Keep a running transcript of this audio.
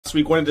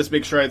week. Wanted to just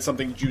make sure I had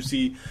something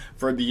juicy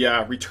for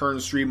the return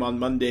stream on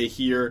Monday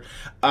here.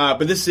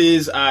 But this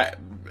is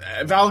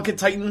Valakut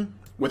Titan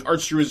with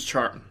Archdruid's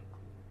Charm.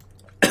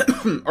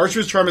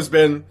 Archdruid's Charm has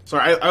been...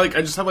 Sorry, I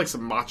just have like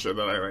some matcha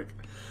that I like.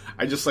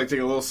 I just like take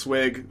a little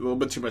swig, a little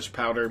bit too much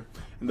powder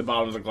in the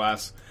bottom of the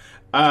glass.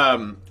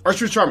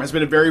 Archdruid's Charm has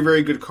been a very,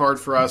 very good card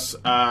for us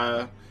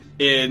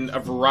in a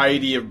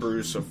variety of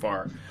brews so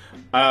far.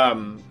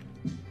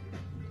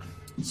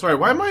 Sorry,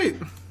 why am I...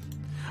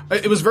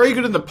 It was very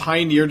good in the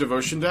Pioneer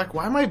Devotion deck.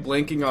 Why am I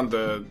blanking on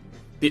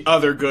the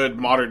other good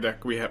Modern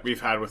deck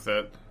we've had with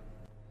it?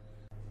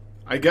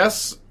 I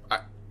guess...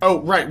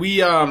 Oh, right,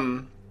 we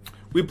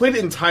played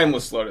it in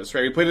Timeless Lotus,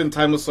 right? We played it in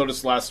Timeless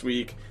Lotus last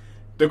week.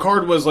 The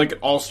card was like an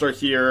all-star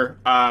here.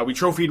 We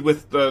trophied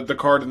with the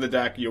card in the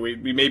deck. You know,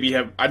 we maybe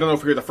have... I don't know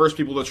if we were the first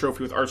people to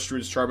trophy with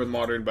Archdruid's Charm in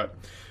Modern, but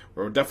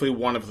we're definitely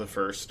one of the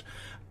first.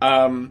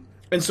 And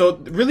so,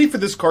 really, for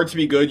this card to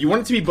be good, you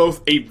want it to be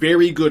both a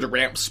very good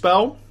ramp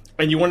spell,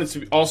 and you want it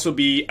to also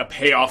be a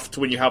payoff to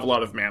when you have a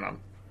lot of mana.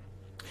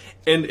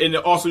 And it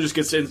also just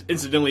gets to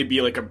incidentally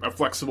be like a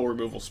flexible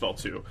removal spell,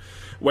 too.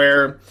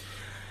 Where,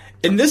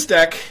 in this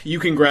deck, you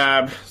can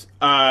grab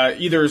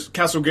either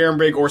Castle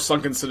Garenbrig or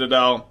Sunken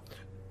Citadel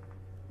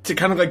to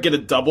kind of like get a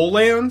double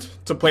land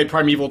to play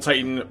Primeval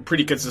Titan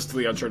pretty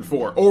consistently on turn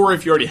 4. Or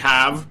if you already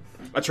have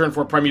a turn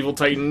 4 Primeval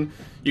Titan,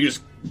 you can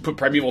just put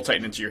Primeval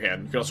Titan into your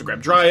hand. You can also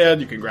grab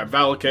Dryad, you can grab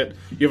Valakut.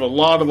 You have a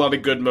lot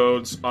of good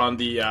modes on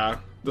the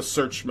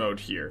search mode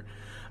here.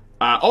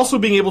 Also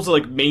being able to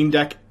like main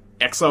deck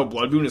Exile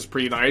Blood Moon is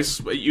pretty nice.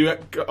 A lot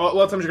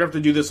of times you're going to have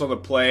to do this on the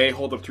play,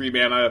 hold up 3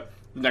 mana,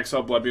 and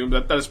Exile Blood Moon.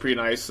 That is pretty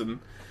nice, and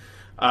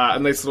a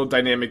nice little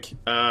dynamic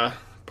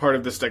part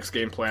of this deck's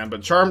game plan.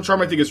 But Charm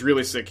I think is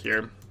really sick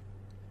here.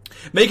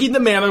 Making the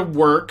mana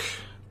work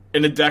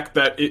in a deck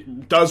that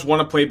it does want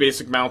to play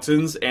basic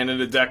mountains, and in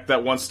a deck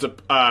that wants to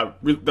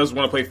does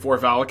want to play 4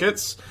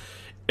 Valakuts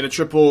in a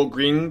triple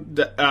green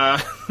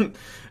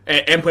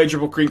and play a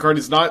triple green card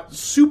is not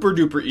super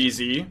duper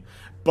easy.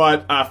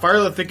 But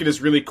Fire-Lit Thicket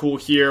is really cool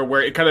here,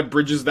 where it kind of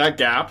bridges that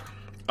gap,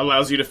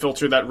 allows you to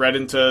filter that red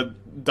into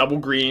double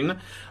green.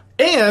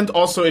 And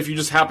also, if you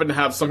just happen to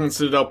have Sunken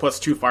Citadel plus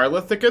 2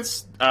 Fire-Lit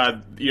Thickets,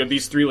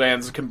 these 3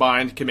 lands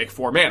combined can make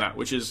 4 mana,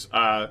 which is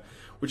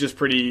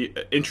pretty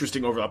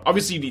interesting overlap.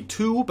 Obviously, you need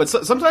 2, but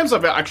sometimes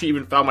I've actually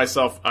even found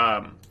myself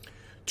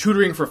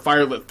tutoring for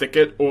Fire-Lit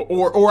Thicket,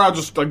 or I'll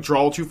just like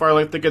draw 2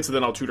 Fire-Lit Thickets and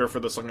then I'll tutor for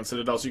the Sunken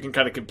Citadel, so you can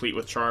kind of complete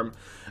with Charm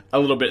a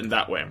little bit in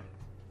that way.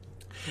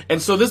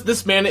 And so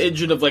this mana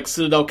engine of like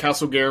Citadel,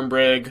 Castle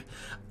Garenbrig,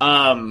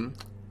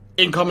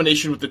 in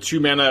combination with the 2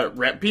 mana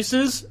ramp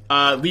pieces,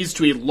 leads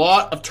to a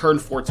lot of turn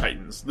 4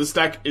 Titans. This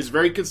deck is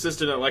very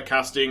consistent at like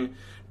casting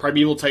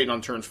Primeval Titan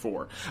on turn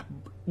 4.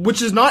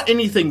 Which is not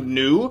anything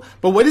new,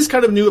 but what is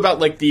kind of new about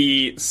like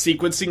the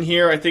sequencing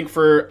here, I think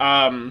for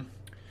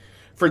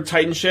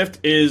Titan Shift,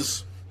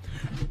 is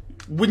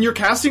when you're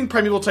casting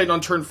Primeval Titan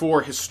on turn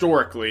 4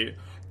 historically,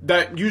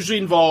 that usually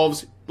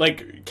involves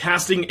like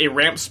casting a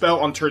ramp spell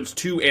on turns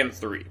 2 and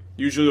 3.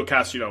 Usually you'll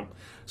cast,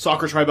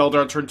 Soccer Tribe Elder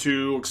on turn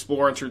 2,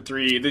 Explore on turn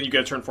 3, then you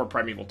get a turn 4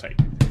 Primeval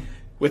Titan.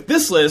 With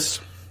this list,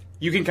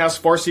 you can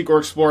cast Farseek or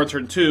Explore on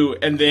turn 2,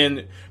 and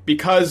then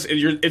because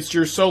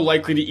you're so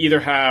likely to either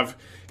have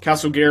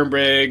Castle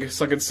Garenbrig,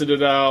 Sunken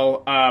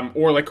Citadel,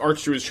 or like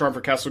Archdruid's Charm for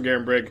Castle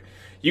Garenbrig,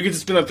 you can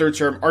just spend that third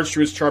term,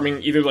 Archdruid's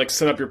Charming, either like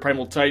set up your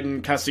Primal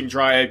Titan, casting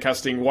Dryad,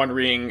 casting One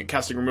Ring,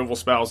 casting removal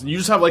spells, and you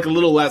just have like a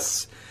little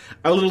less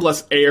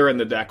air in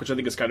the deck, which I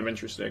think is kind of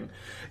interesting.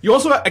 You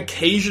also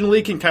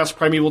occasionally can cast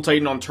Primeval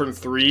Titan on turn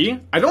 3.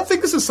 I don't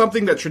think this is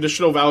something that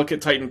traditional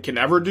Valakut Titan can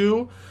ever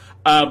do,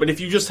 but if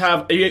you just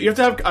have... You have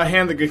to have a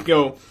hand that can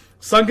go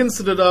Sunken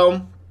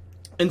Citadel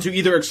into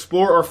either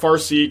Explore or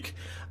Farseek,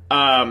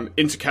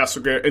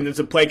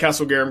 into play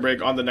Castle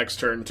Garenbrig on the next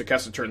turn to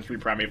cast a turn 3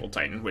 Primeval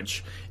Titan,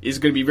 which is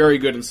going to be very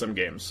good in some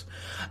games.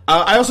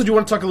 I also do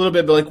want to talk a little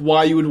bit about like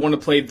why you would want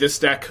to play this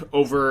deck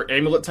over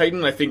Amulet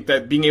Titan. I think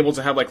that being able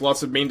to have like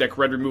lots of main deck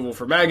red removal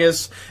for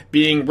Magus,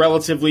 being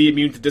relatively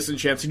immune to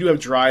disenchants, you do have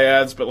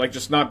Dryads, but like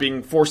just not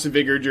being Force of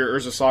Vigor your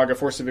Urza Saga,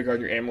 Force of Vigor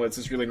on your Amulets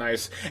is really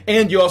nice.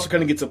 And you also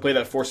kind of get to play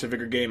that Force of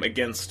Vigor game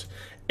against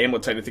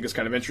Amulet Titan. I think is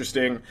kind of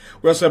interesting.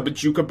 We also have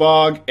Bojuka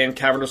Bog and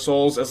Cavern of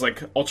Souls as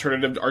like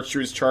alternative to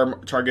Archdruid's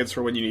Charm targets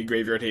for when you need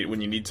Graveyard Hate,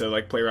 when you need to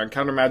like play around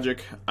counter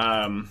magic.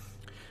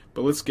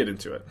 But let's get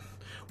into it.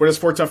 What is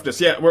 4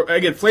 toughness? Yeah,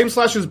 again, Flame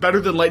Slash is better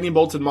than Lightning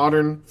Bolt in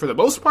Modern for the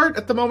most part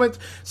at the moment.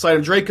 Sign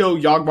of Draco,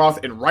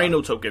 Yawgmoth, and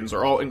Rhino tokens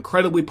are all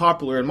incredibly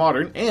popular in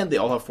Modern, and they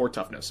all have 4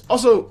 toughness.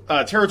 Also,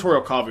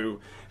 Territorial Kavu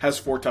has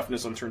 4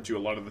 toughness on turn 2 a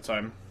lot of the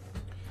time.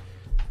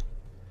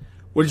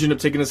 What did you end up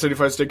taking a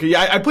 75 stick?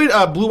 Yeah, I played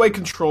Blue-White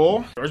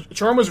Control.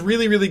 Charm was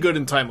really, really good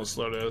in Timeless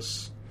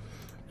Lotus.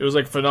 It was,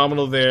 like,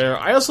 phenomenal there.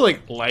 I also,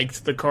 like,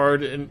 liked the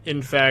card.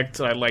 In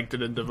fact, I liked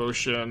it in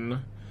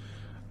Devotion.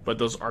 But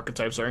those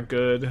archetypes aren't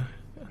good.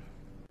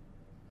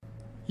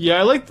 Yeah,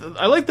 I like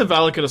the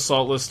Valakut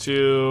Assault list,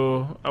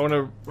 too. I want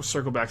to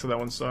circle back to that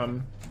one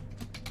some.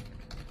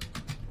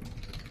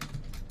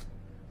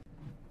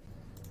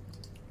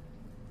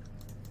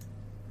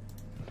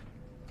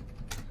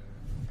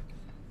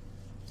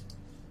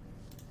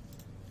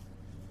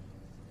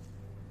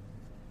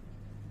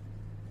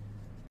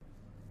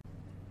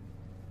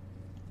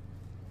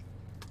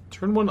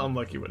 Turn 1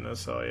 Unlucky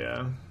Witness, hell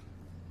yeah.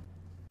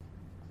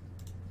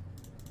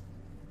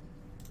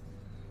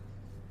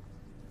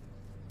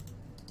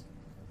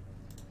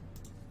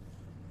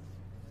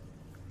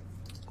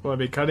 Will I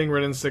be cutting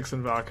Red and 6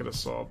 and Valakut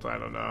Assault? I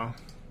don't know.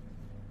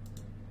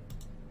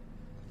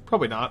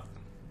 Probably not.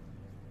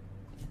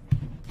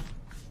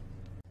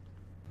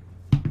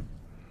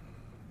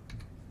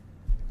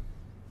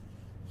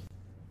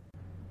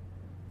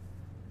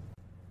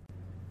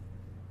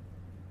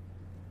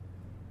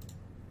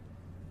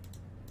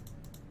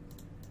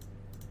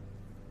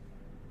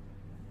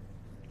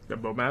 A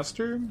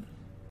Bowmaster?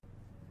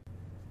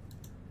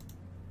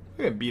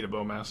 I can beat a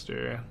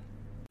Bowmaster.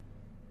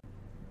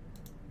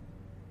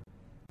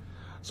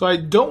 So I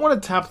don't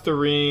want to tap the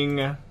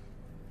ring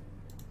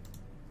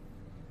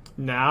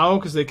now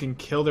because they can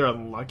kill their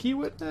Unlucky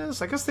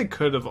Witness. I guess they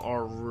could have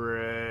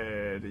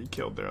already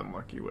killed their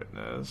Unlucky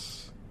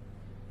Witness.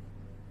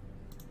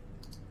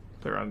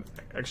 They're on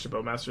extra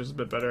Bowmaster is a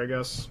bit better, I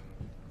guess.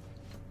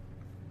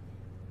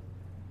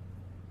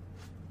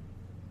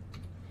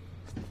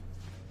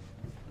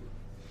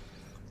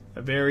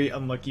 A very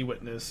unlucky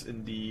witness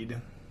indeed.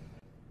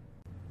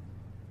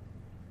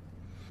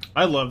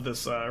 I love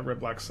this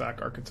red-black sack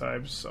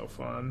archetype. So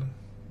fun.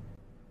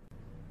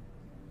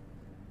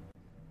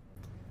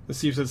 The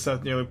Steve said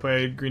Seth nearly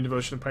played Green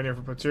Devotion and Pioneer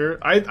for Pioneer.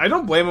 I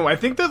don't blame him. I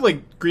think that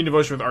like Green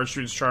Devotion with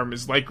Archdruid's Charm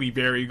is likely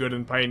very good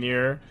in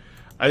Pioneer.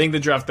 I think the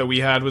draft that we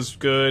had was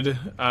good.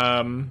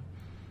 But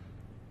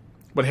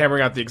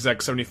hammering out the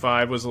Exec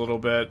 75 was a little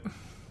bit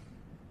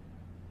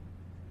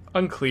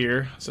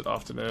unclear, as it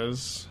often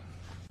is.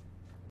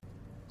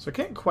 So I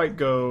can't quite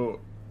go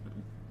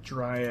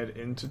Dryad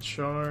into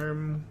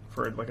Charm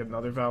for like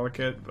another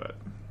Valakut, but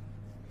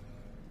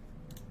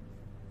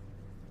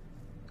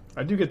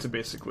I do get to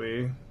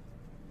basically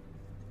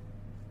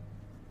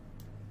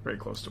very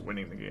close to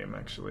winning the game,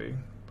 actually,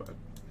 but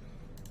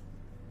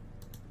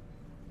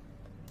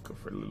go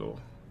for a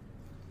little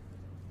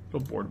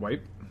board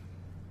wipe.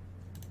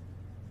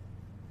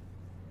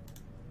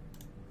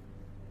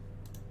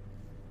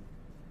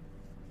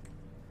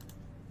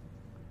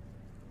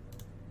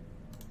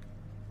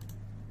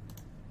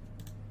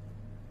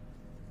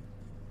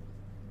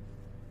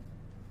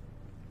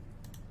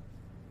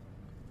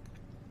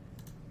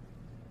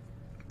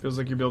 Feels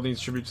like you're building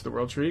tribute to the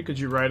World Tree. Could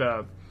you write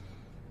a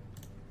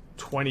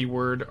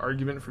 20-word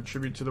argument for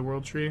tribute to the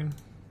World Tree? I don't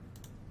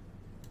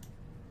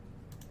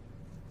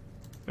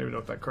even know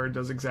what that card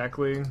does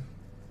exactly.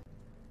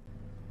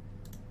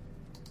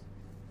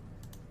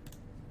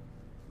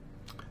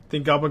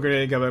 Think Goblin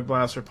Grenade, Goblin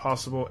Blast are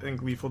possible in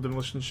Gleeful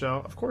Demolition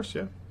Shell. Of course,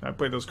 yeah. I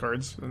played those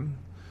cards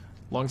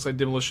alongside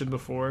Demolition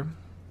before.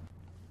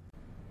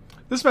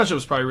 This matchup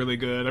was probably really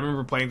good. I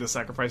remember playing the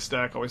Sacrifice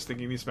deck, always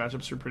thinking these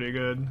matchups were pretty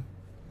good.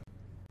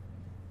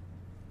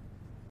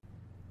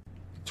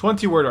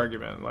 20-word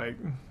argument, like...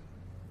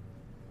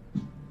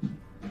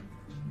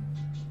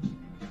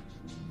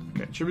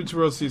 Okay, Tribute to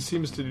World Seas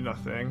seems to do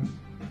nothing.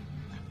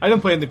 I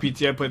didn't play in the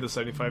PT, I played the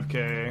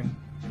 75k.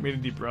 Made a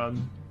deep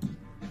run.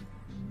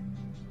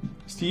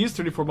 Steez,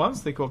 34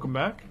 months, thank you, welcome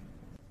back.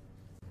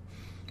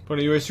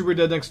 Pony, you are super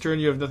dead next turn,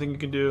 you have nothing you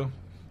can do.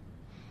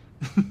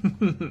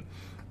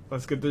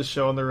 Let's get this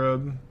show on the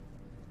road.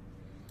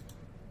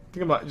 I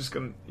think I'm just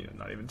gonna,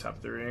 not even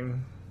tap the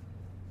ring.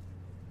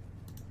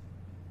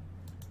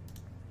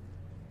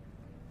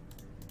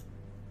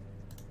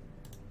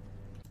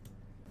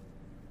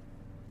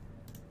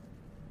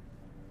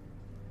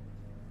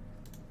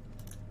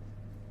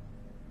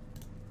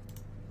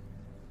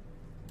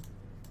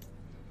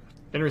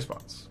 In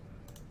response.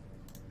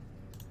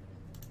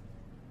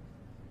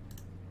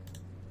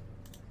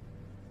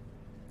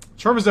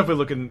 Charm is definitely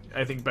looking,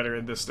 I think, better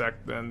in this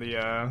deck than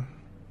the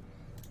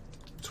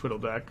Twiddle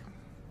deck.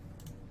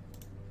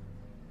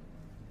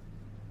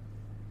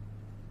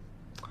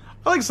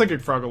 I like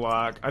Psychic Frog a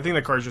lot. I think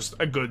that card's just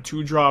a good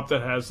 2-drop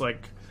that has,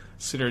 like,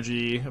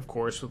 synergy, of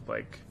course, with,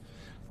 like,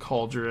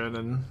 Cauldron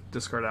and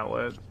Discard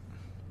Outlet.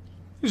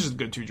 It's just a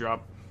good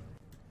 2-drop.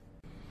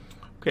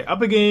 Okay,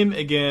 up a game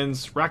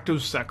against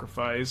Rakdos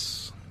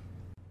Sacrifice.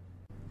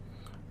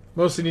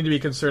 Mostly need to be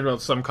concerned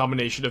about some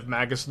combination of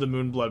Magus of the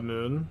Moon, Blood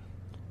Moon.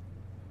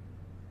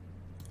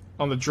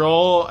 On the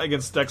draw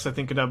against decks, I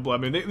think could have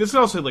Blood Moon. This could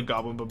also hit like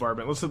Goblin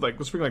Bombardment.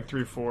 Let's bring like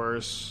 3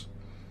 Force.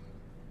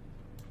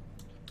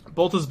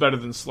 Bolt is better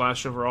than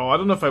Slash overall. I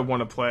don't know if I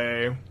want to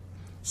play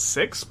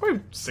 6.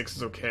 Probably 6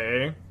 is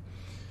okay.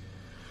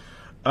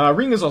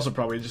 Ring is also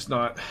probably just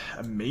not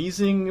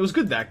amazing. It was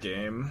good that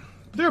game.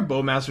 But they're a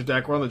Bowmaster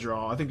deck. We're on the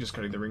draw. I think just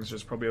cutting the rings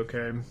is probably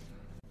okay.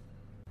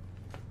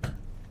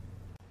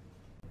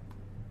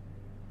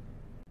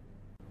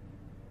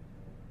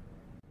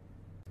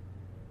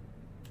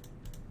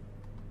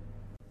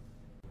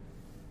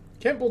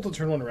 Can't bolt to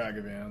turn 1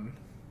 Ragavan.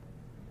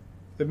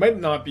 They might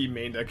not be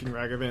main decking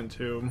Ragavan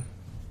too.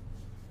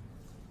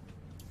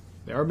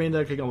 They are main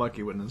decking a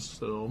Lucky Witness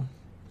still.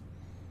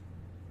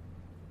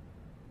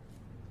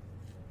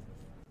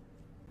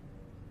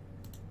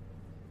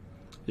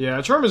 Yeah,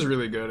 Charm is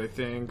really good, I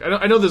think.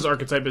 I know this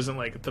archetype isn't,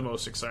 like, the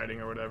most exciting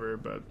or whatever,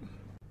 but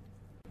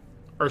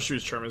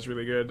Archdruid's Charm is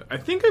really good. I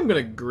think I'm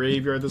gonna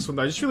graveyard this one.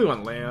 I just really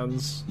want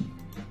lands.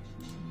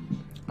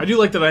 I do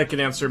like that I can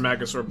answer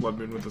Magus or Blood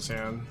Moon with this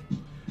hand.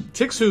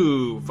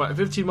 Tixu,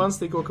 15 months,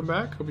 think we'll come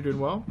back. Hope you're doing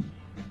well.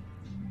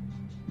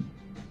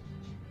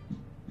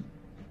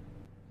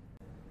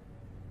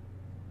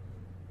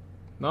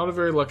 Not a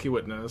very lucky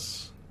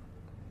witness.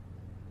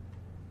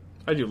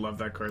 I do love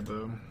that card,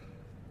 though.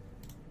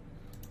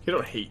 You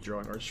don't hate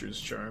drawing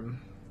Archdruid's Charm.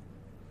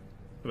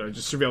 But I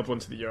just surveilled one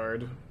to the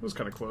yard. It was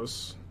kind of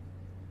close.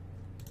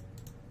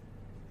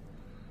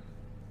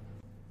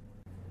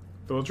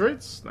 Village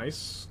Rates?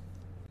 Nice.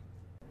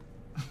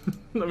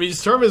 I mean,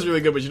 Charm is really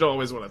good, but you don't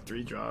always want a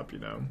 3-drop, you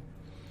know.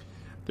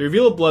 They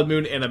reveal a Blood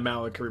Moon and a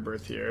Malak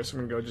Rebirth here, so I'm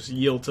going to go just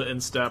yield to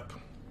Instep.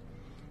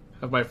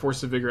 Have my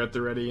Force of Vigor at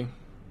the ready.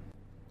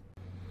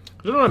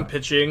 I don't know what I'm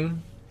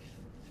pitching.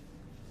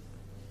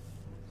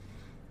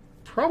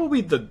 Probably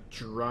the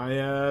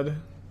Dryad.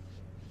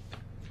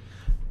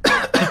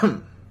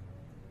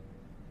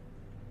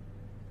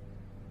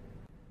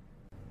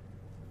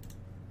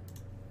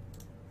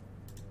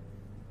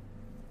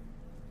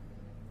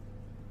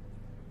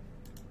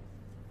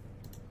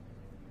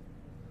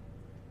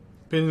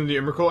 Pin the new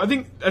Emrakul. I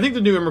think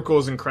the new Emrakul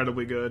is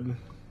incredibly good.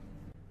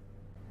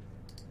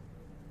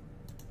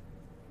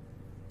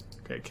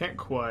 Okay, can't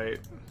quite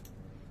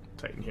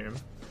Titan here.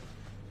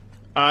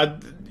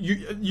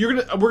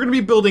 We're gonna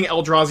be building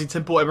Eldrazi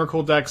Temple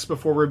Emrakul decks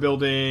before we're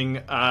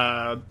building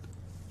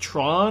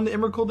Tron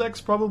Emrakul decks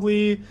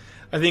probably.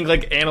 I think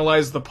like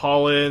analyze the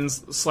pollens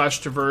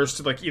 / traverse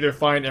to like either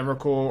find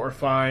Emrakul or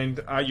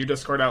find your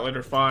discard outlet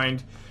or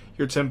find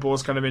your temple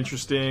is kind of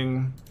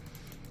interesting.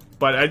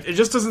 But it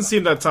just doesn't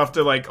seem that tough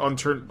to like on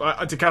turn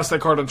to cast that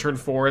card on turn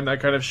 4 in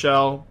that kind of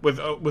shell with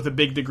a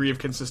big degree of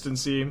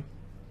consistency.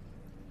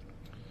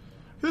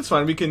 That's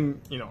fine. We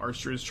can, you know,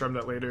 Archdruid's Charm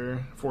that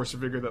later, Force of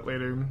Vigor that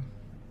later. What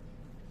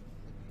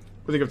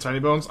do you think of Tiny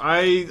Bones?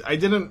 I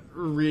didn't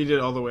read it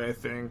all the way. I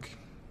think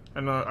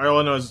all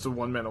I know is it's a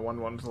 1-mana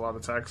 1/1 with a lot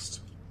of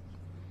text.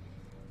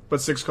 But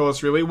 6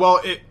 colors really.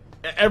 Well,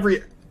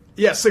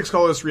 6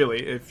 colors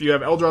really. If you have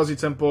Eldrazi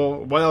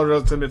Temple, 1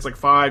 Eldrazi Temple, it's like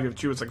 5. You have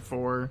 2, it's like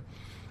 4.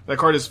 That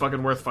card is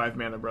fucking worth 5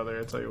 mana, brother,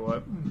 I tell you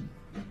what.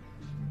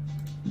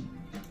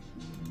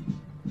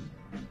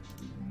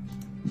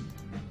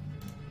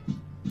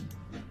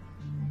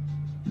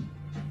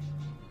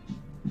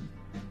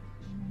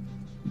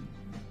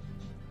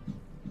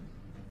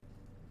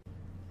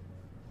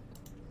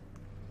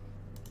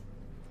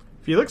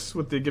 Felix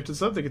with the gifted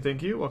sub,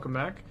 thank you. Welcome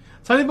back.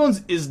 Tiny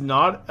Bones is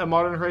not a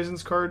Modern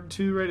Horizons card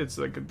too, right? It's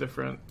like a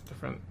different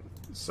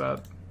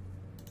set.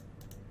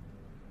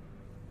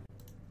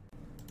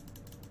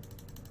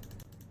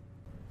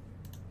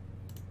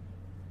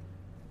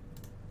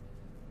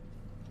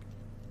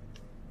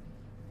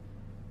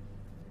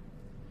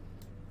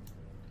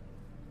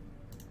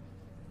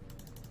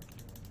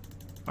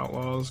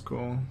 Outlaws,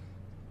 cool.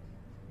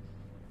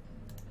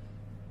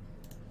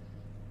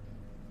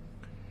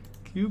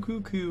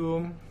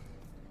 Cool.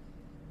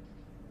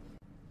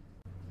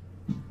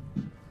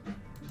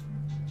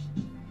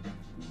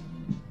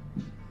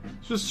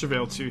 Just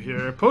Surveil 2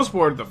 here.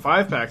 Postboard, the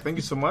 5-pack. Thank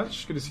you so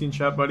much. Good to see you in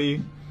chat, buddy.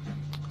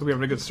 Hope you're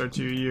having a good start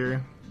to your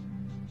year.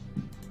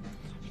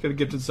 If you got a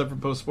gifted sub for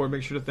Postboard,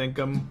 make sure to thank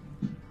them.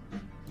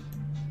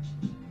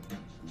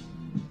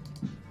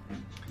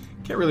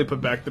 Can't really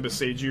put back the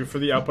Boseiju for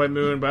the Alpine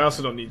Moon, but I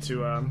also don't need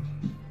to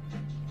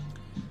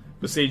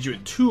Boseiju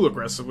it too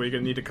aggressively. You're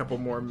gonna need a couple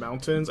more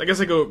mountains. I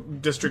guess I go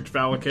District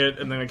Valakut,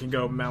 and then I can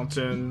go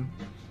Mountain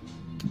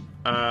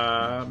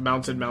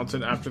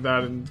after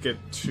that and get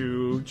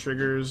 2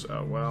 triggers.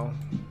 Oh well.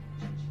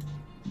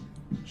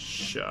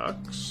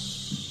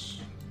 Shucks.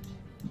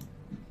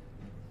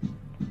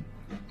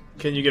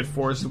 Can you get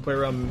Force to play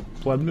around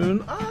Blood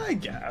Moon? I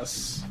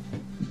guess.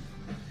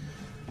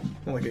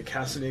 I like a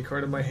Cassidy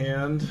card in my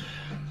hand.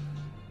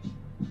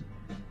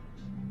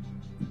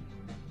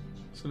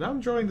 So now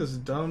I'm drawing this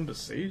dumb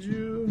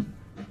Boseiju.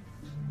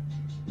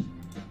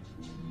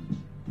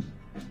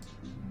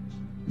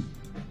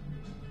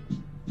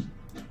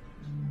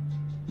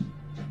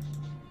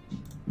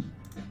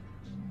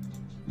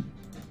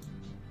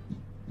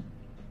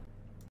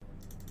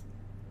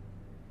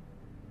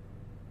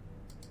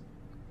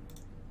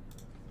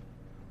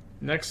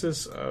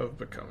 Nexus of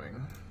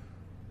Becoming.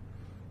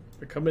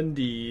 Becoming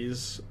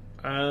D's.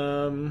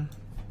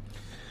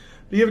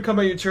 You have a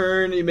combat your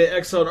turn. You may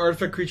exile an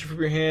artifact creature from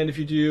your hand. If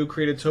you do,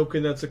 create a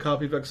token that's a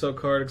copy of exile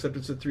card, except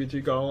it's a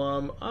 3/3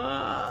 golem.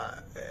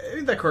 I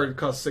think that card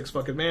costs 6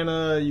 fucking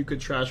mana. You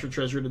could trash or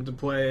treasure it into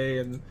play,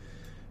 and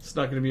it's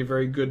not going to be a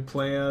very good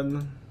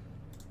plan.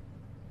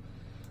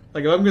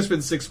 Like, if I'm going to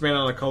spend 6 mana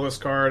on a colorless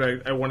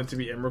card, I want it to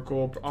be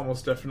Emrakul,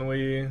 almost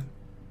definitely.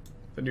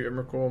 The new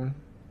Emrakul.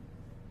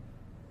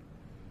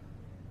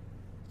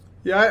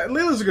 Yeah,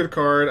 Layla's a good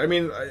card. I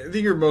mean, I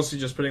think you're mostly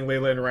just putting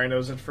Layla and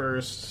Rhinos at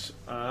first,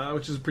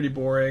 which is pretty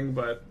boring,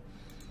 but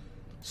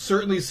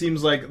certainly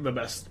seems like the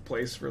best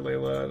place for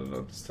Layla. I don't know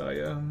what to tell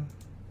you.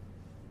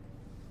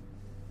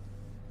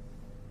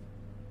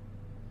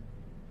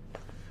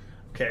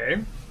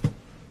 Okay.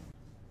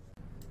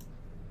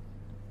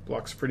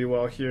 Blocks pretty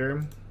well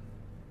here.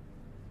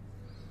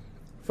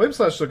 Flame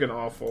Slash looking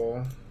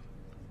awful.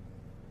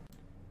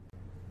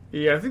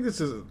 Yeah, I think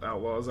this is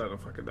Outlaws. I don't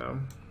fucking know.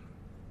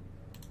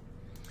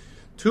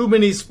 Too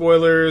many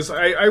spoilers.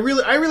 I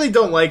really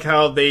don't like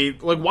how they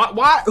like.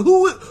 Why?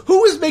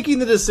 Who is making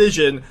the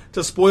decision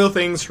to spoil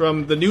things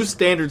from the new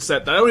standard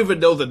set that I don't even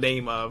know the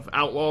name of?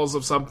 Outlaws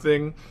of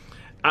something,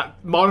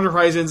 Modern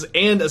Horizons,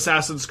 and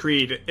Assassin's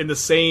Creed in the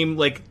same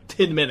like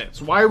 10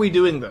 minutes. Why are we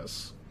doing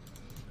this?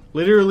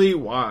 Literally,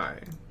 why?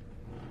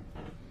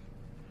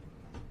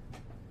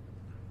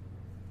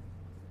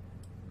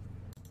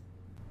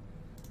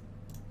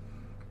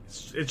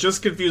 It's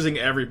just confusing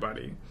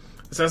everybody.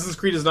 Assassin's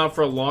Creed is not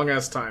for a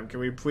long-ass time.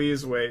 Can we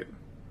please wait?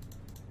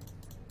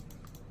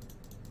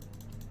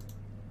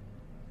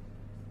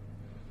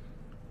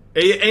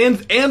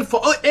 And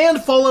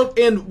Fallout,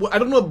 and I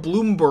don't know what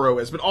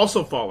Bloomborough is, but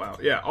also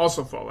Fallout. Yeah,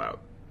 also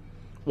Fallout.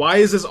 Why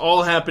is this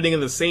all happening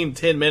in the same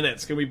 10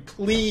 minutes? Can we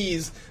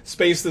please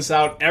space this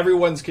out?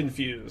 Everyone's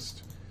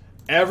confused.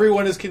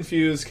 Everyone is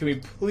confused. Can we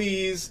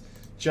please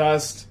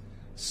just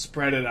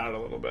spread it out a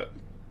little bit?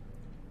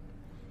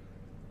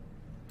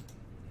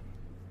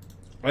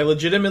 I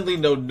legitimately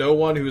know no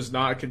one who is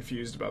not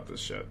confused about this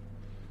shit.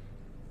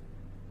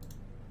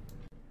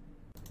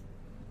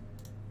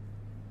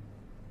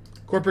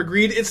 Corporate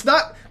greed, it's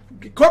not...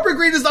 Corporate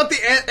greed is not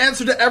the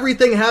answer to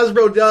everything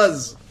Hasbro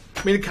does.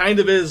 I mean, it kind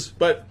of is,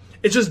 but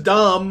it's just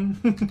dumb.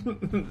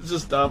 It's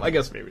just dumb. I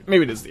guess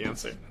maybe it is the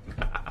answer.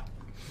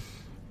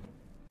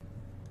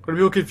 What are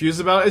people confused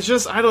about? It's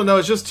just, I don't know,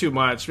 it's just too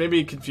much.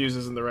 Maybe confused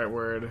isn't the right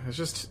word. It's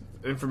just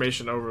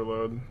information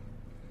overload.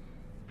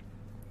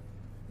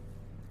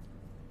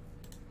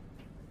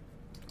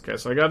 Okay,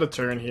 so I got a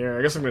turn here.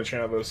 I guess I'm going to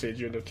channel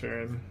Boseiju into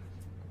turn.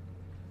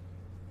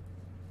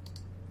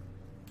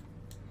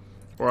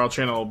 Or I'll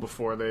channel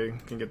before they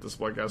can get this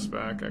Bloodghast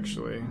back,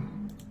 actually.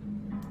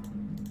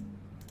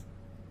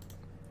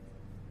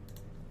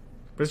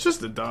 But it's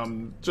just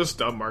dumb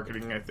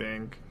marketing, I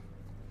think.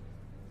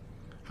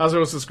 How's it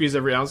supposed to squeeze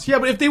every ounce? Yeah,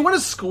 but if they want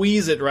to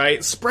squeeze it,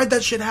 right, spread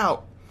that shit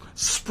out.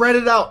 Spread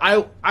it out.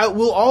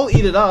 We'll all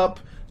eat it up.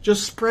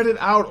 Just spread it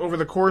out over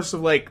the course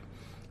of, like,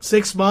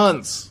 6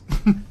 months.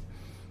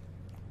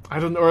 I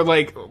don't know, or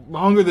like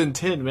longer than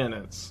 10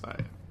 minutes.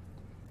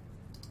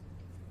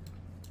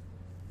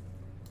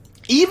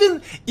 Even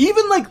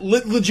like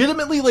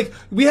legitimately, like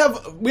we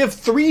have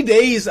 3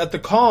 days at the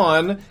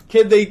con.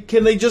 Can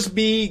they just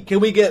be?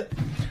 Can we get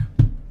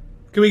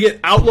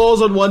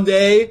Outlaws on one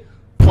day,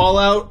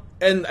 Fallout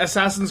and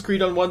Assassin's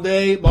Creed on one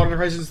day, Modern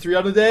Horizons 3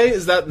 on a day?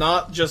 Is that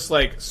not just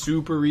like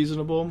super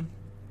reasonable?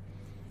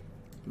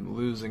 I'm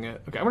losing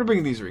it. Okay, I'm gonna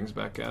bring these rings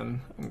back in.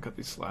 I'm gonna cut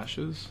these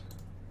slashes.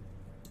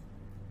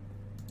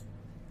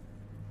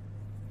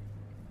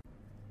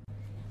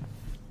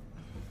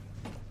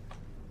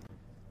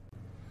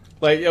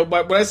 Like, you know,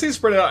 when I say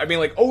spread it out, I mean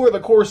like over the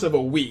course of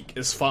a week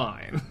is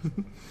fine.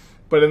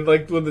 But in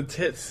like with the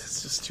tits,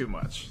 it's just too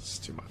much. It's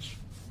too much.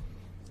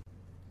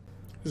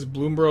 Is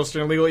Bloomborough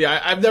still illegal?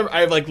 Yeah,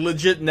 I've like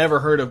legit never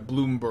heard of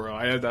Bloomborough.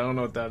 I don't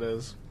know what that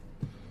is.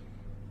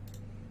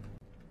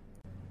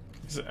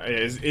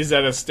 Is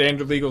that a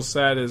standard legal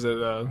set? Is it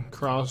a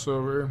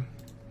crossover?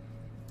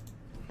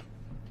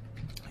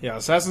 Yeah,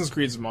 Assassin's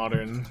Creed's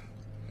modern.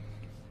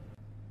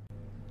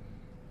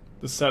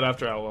 The set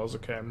after Outlaws,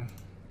 okay.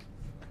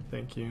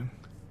 Thank you.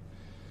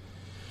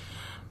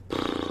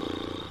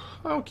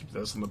 I'll keep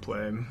this in the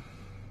play.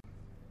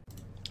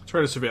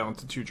 Try to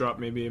Surveillance to 2-drop,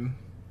 maybe.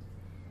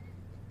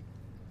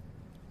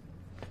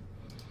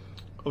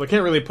 Well, I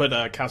can't really put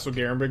Castle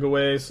Garenbrig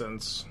away,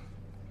 since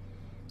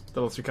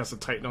that lets me cast a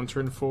Titan on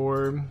turn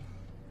 4.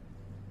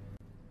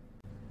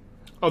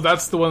 Oh,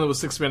 that's the one that was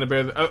 6 mana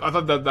bear. I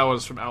thought that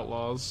was from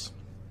Outlaws.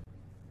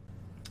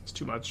 It's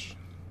too much.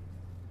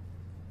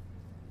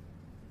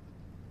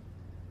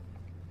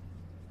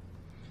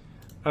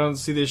 I don't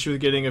see the issue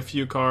with getting a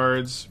few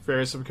cards,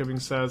 various upcoming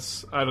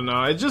sets. I don't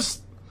know. It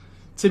just,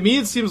 to me,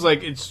 it seems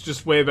like it's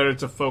just way better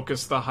to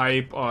focus the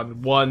hype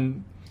on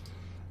one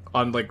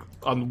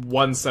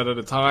set at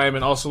a time,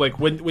 and also like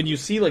when you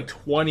see like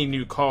 20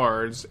 new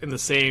cards in the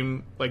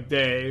same like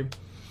day,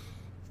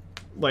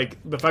 like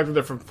the fact that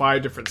they're from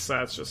 5 different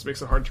sets just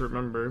makes it hard to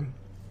remember.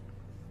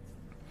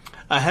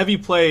 A heavy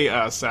play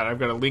set. I've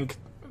got a link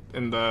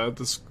in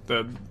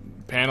the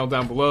panel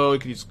down below. You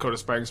can use code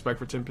Aspiring Spec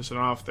for 10%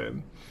 off.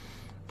 Then.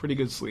 Pretty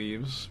good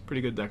sleeves,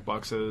 pretty good deck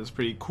boxes,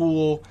 pretty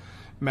cool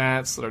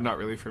mats that are not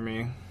really for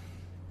me.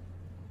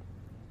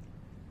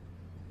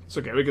 It's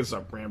okay, we can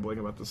stop rambling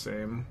about the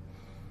same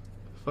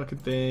fucking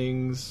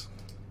things.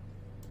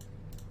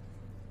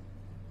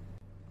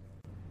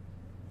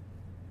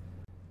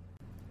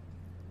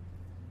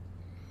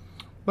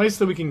 Nice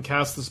that we can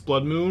cast this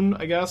Blood Moon,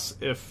 I guess,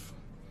 if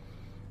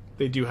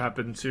they do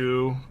happen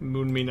to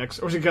moon me next,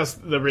 or we can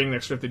cast the ring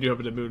next if they do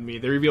happen to moon me.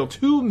 They reveal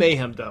 2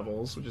 Mayhem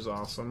Devils, which is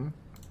awesome.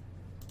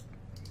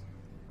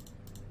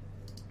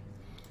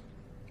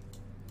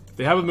 If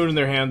they have a moon in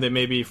their hand, they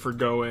may be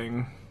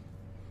forgoing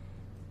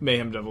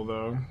Mayhem Devil,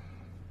 though.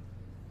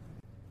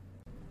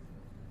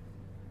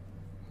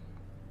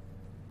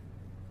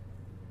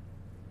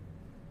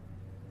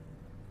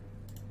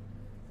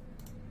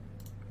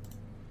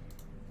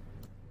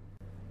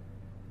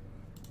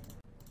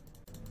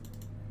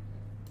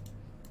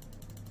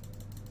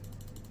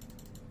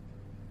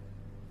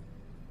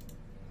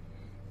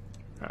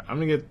 Right, I'm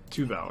gonna get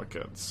 2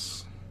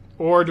 Valakuts.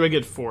 Or do I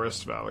get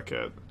Forest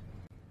Valakut?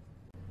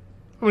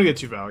 I'm gonna get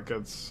 2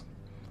 Valakuts.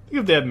 I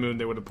think if they had Moon,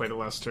 they would have played it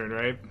last turn,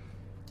 right?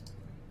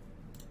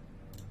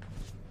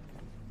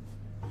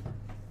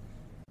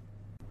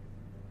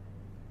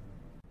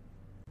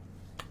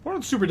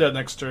 Or Super Dead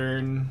next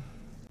turn.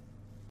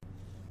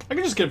 I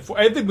can just get...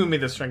 I think Moon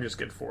made this turn, just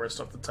get Forest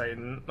off the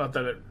Titan. Not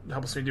that it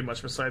helps me do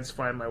much besides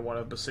find my 1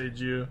 of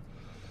Boseiju.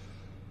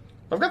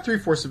 I've got 3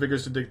 Force of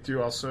Vigors to dig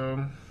through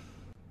also.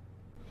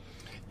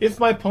 If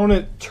my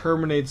opponent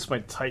terminates my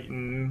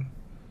Titan,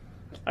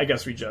 I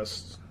guess we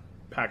just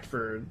Pact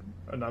for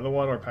another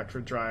one or Pact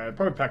for Dryad.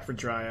 Probably Pact for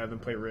Dryad and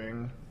play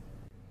Ring.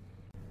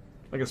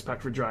 I guess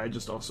Pact for Dryad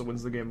just also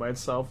wins the game by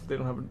itself if they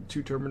don't have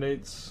 2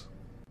 terminates.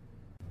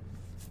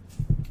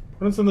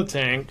 Opponent's in the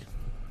tank.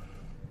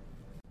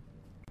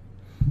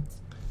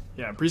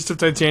 Yeah, Priest of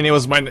Titania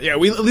was mine. Yeah, at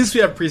least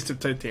we have Priest of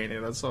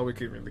Titania. That's all we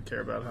can really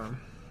care about, huh?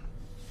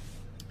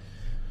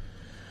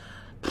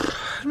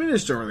 I mean, I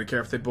just don't really care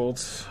if they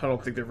bolt. I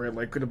don't think they're very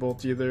likely to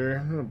bolt either.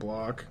 I'm gonna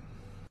block.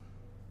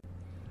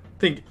 I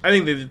think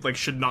they like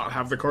should not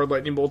have the card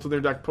Lightning Bolt in their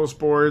deck post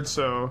board,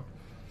 so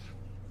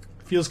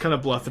it feels kind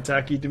of bluff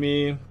attacky to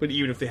me. But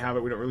even if they have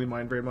it, we don't really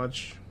mind very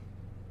much.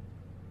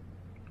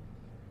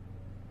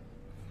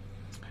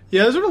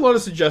 Yeah, there's been a lot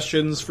of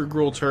suggestions for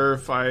Gruul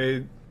Turf.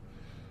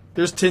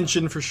 There's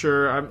tension for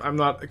sure. I'm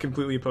not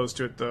completely opposed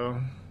to it though.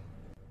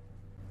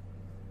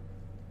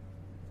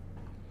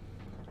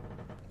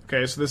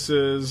 Okay, so this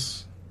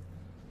is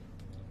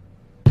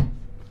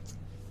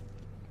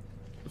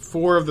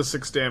 4 of the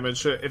 6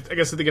 damage. I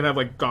guess if they can have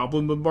like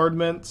Goblin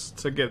Bombardment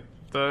to get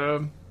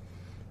the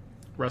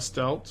rest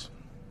dealt.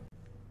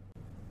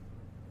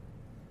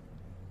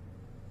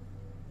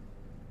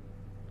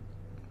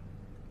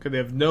 Okay, they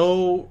have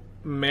no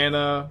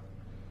mana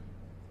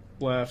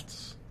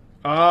left.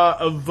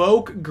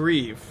 Evoke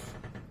Grief.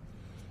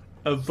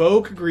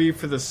 Evoke Grief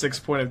for the 6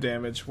 point of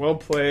damage. Well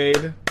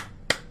played.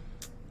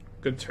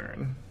 Good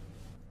turn.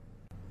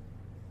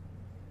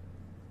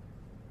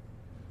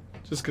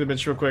 Just gonna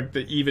mention real quick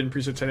that even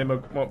Priest of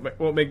Titania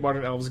won't make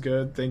Modern Elves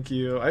good. Thank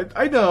you.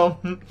 I know.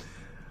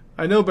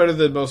 I know better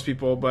than most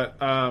people, but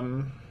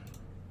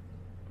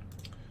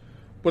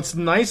what's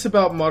nice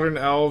about Modern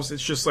Elves,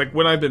 it's just like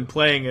when I've been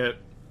playing it,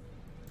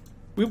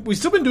 we've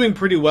still been doing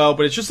pretty well,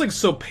 but it's just like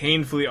so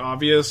painfully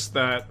obvious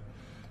that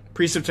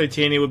Priest of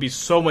Titania would be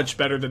so much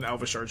better than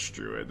Elvish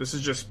Archdruid. This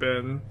has just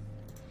been...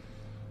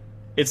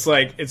 It's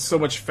like it's so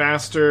much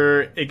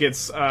faster. It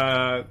gets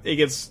hasted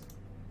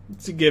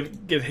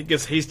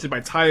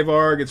by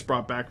Tyvar. Gets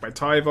brought back by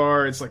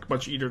Tyvar. It's like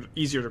much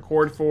easier to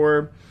cord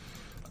for.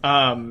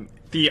 The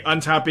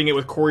untapping it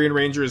with Corian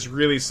Ranger is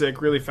really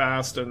sick, really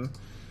fast, and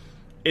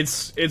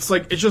it's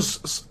like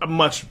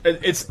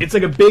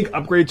a big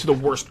upgrade to the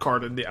worst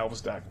card in the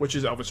Elves deck, which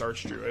is Elvish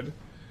Archdruid.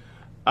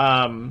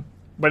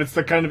 But it's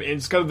the kind of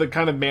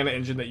mana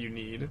engine that you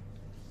need.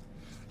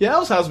 Yeah,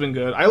 Elves has been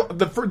good.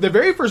 The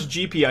very first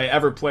GP I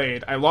ever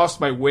played, I lost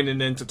my win and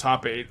into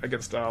top 8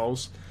 against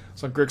Elves.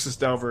 So Grixis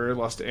Delver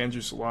lost to Andrew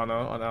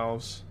Solana on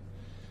Elves.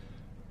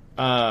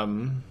 I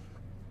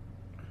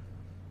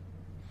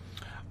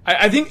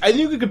think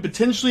we could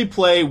potentially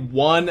play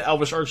one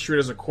Elvish Archdruid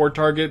as a core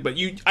target, but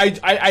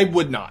I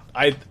would not.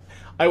 I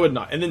would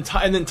not. And then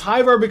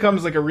Tyvar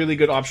becomes like a really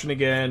good option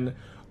again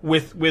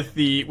with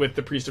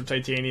the Priest of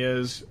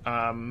Titanias.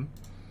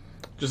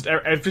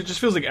 It just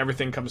feels like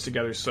everything comes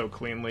together so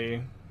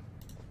cleanly.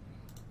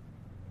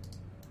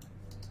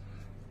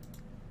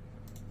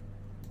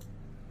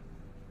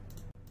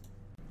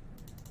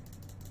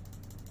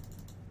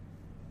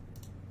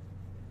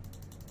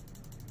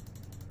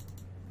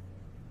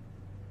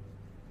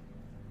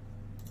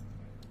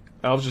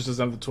 Elves just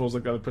doesn't have the tools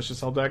like the other push to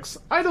sell decks.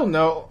 I don't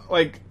know.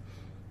 Like,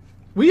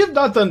 we have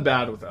not done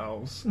bad with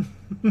Elves.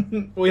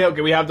 we have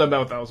done bad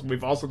with Elves.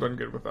 We've also done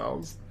good with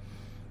Elves.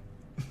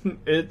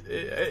 It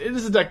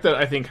is a deck that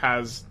I think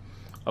has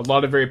a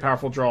lot of very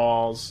powerful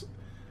draws.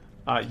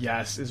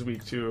 Yes, is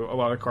weak to a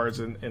lot of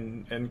cards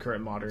in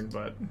current Modern,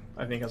 but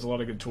I think has a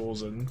lot of good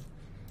tools and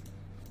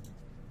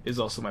is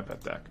also my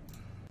pet deck.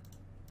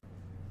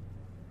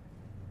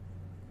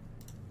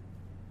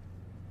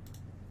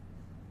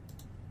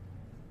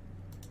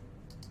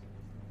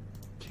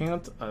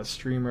 Can't a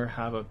streamer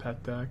have a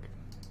pet deck?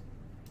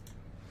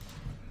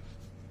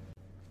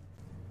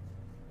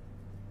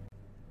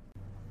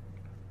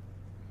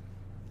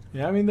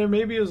 Yeah, I mean, there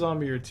may be a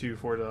zombie or two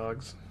for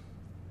dogs.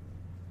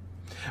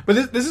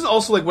 But this is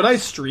also, like, when I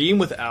stream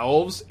with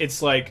Elves,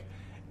 it's like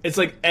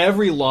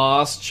every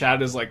loss,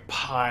 chat is, like,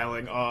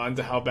 piling on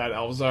to how bad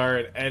Elves are,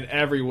 and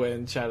every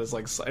win, chat is,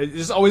 like... I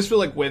just always feel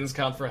like wins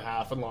count for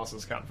half and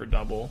losses count for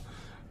double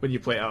when you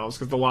play Elves,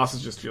 because the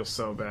losses just feel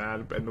so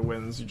bad, and the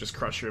wins, you just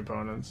crush your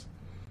opponents.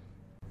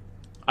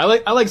 I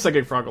like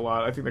Psychic Frog a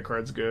lot. I think the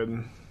card's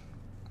good.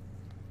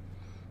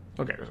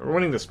 Okay, so we're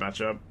winning this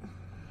matchup.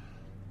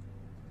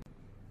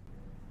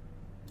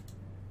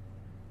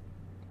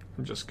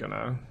 I'm just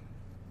gonna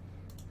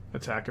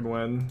attack and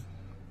win.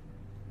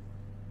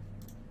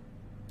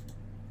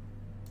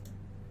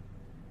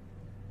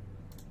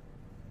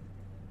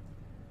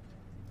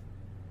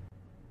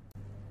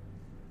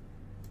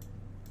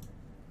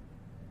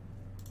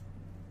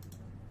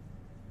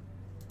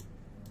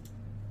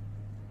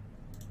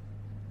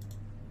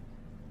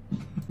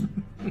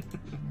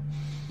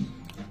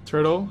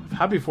 Turtle,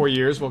 happy 4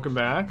 years. Welcome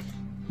back.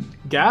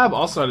 Gab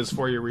also had his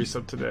 4-year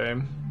resub today.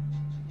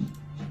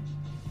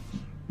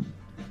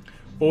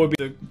 What would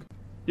be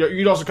the...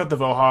 You'd also cut the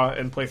Voha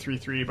and play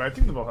 3-3, but I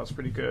think the Voha's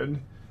pretty good.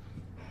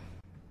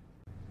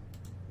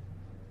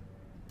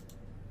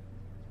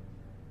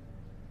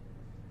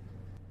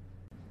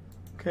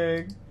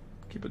 Okay,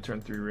 keep a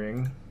turn 3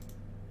 ring.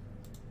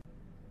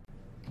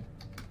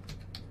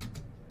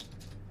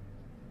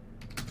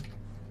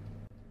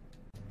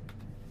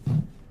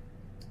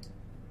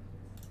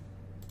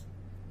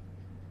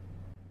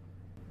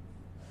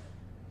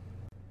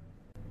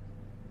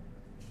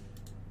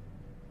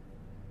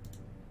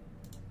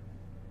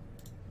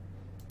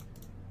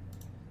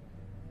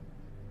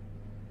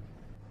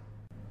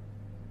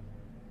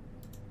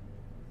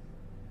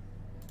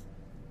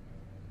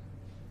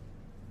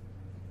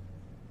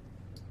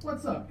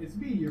 What's up? It's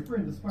me, your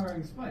friend,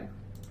 Aspiring Spike.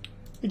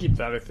 You keep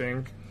that, I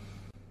think.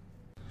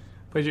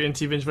 Played your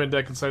NT Vengement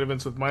deck in side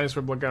events with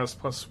 -1 Bloodghast,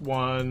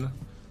 +1,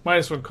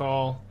 -1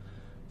 Call,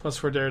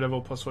 +4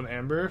 Daredevil, +1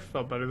 Amber.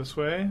 Felt better this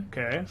way.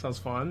 Okay, sounds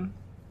fun.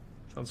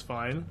 Sounds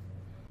fine.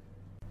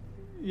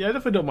 Yeah, I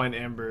definitely don't mind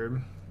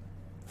Amber.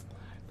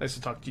 Nice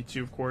to talk to you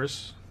too, of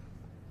course.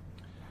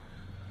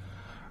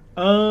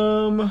 What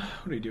are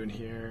you doing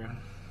here?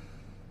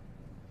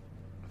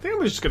 I think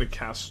I'm just gonna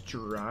cast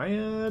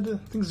Dryad. I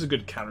think this is a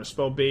good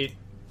counterspell bait.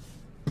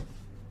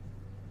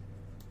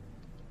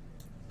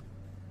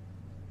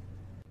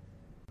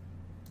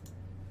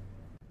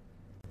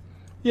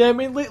 Yeah, I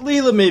mean,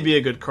 Leela may be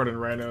a good card in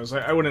Rhinos.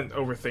 I wouldn't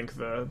overthink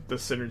the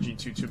synergy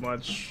too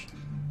much.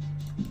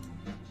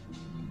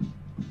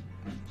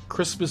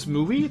 Christmas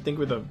movie? I think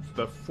we're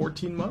the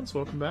 14 months.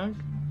 Welcome back.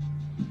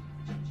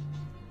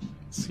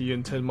 See you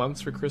in 10 months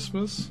for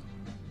Christmas.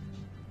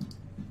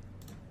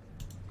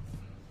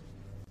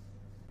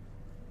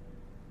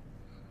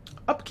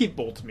 Upkeep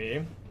Bolt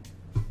me.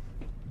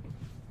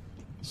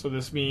 So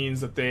this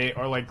means that they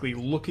are likely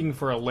looking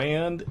for a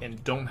land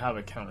and don't have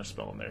a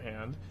counterspell in their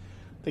hand.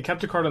 They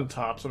kept a card on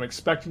top, so I'm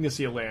expecting to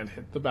see a land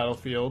hit the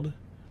battlefield.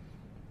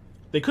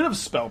 They could have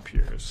Spell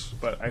Pierce,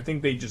 but I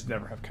think they just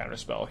never have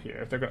counterspell here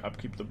if they're going to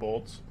upkeep the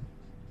Bolt.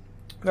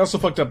 They also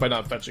fucked up by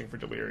not fetching for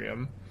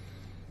Delirium.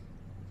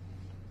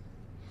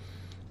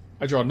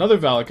 I draw another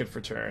Valakut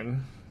for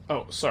turn.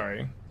 Oh,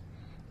 sorry.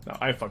 No,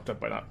 I fucked up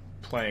by not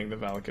playing the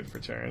Valakut for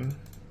turn.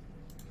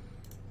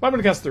 I'm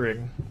going to cast the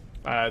ring.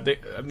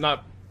 I'm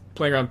not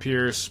playing around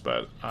Pierce,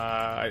 but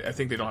I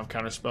think they don't have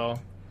counterspell.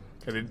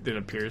 Okay, they did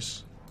a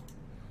Pierce.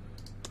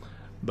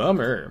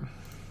 Bummer.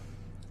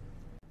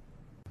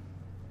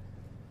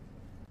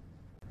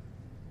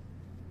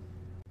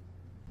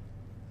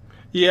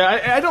 Yeah,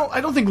 I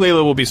don't think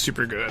Layla will be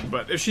super good,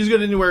 but if she's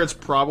good anywhere, it's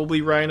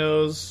probably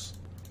Rhinos.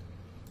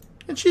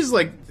 And she's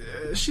like,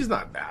 she's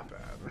not that bad.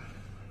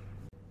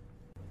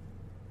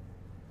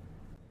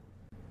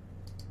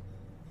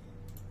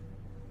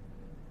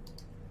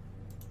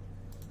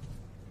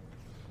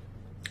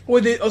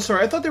 Wait, oh,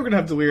 sorry. I thought they were gonna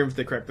have Delirium if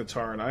they cracked the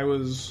Tarn. I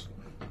was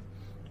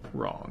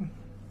wrong.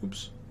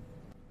 Oops.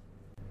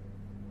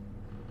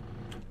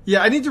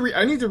 Yeah, I need to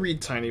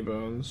read Tiny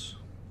Bones.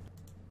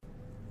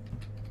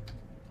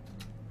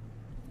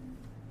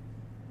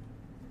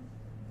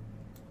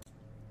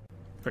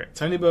 Okay,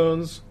 Tiny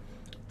Bones,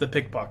 the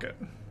Pickpocket.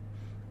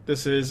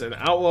 This is an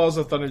Outlaws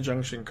of Thunder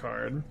Junction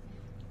card.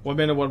 1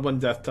 mana, 1/1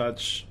 Death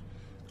Touch.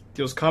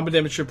 Deals combat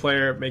damage to a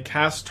player, may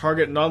cast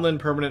target non-land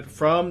permanent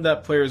from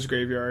that player's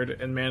graveyard,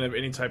 and mana of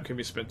any type can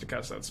be spent to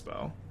cast that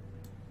spell.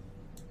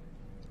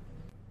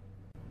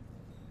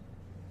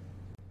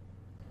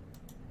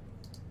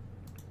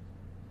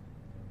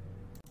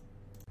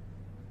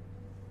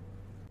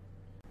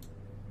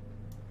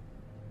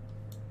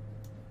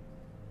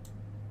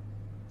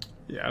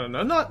 Yeah, I don't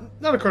know.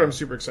 Not a card I'm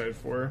super excited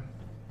for.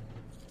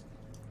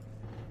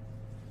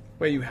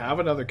 Wait, you have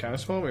another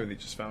counterspell? Maybe they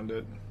just found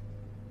it.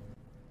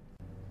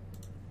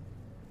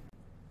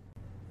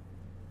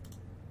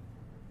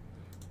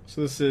 So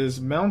this is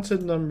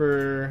mounted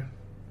number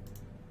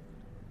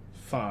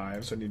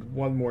 5, so I need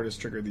 1 more to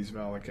trigger these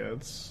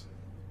Valakuts.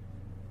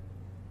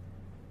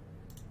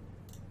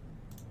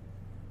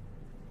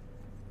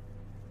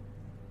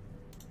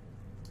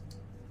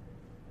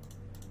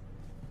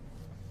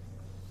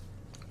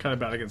 Kind of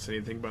bad against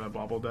anything but a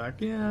Bobble deck.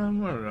 Yeah, I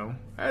don't know.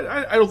 I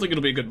don't think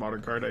it'll be a good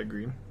modern card, I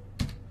agree.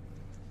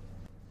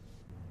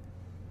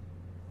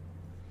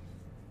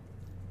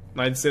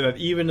 I'd say that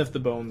even if the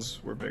bones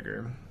were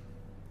bigger.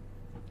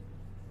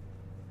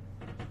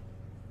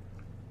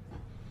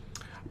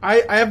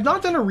 I have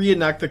not done a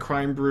Reenact the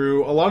Crime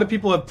brew. A lot of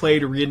people have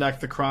played Reenact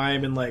the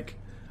Crime in like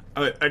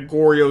a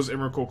Goryo's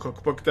Emrakul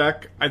Cookbook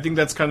deck. I think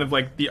that's kind of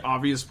like the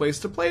obvious place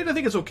to play it. I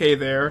think it's okay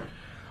there.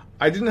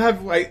 I didn't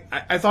have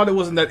I thought it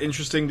wasn't that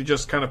interesting to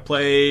just kind of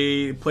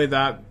play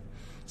that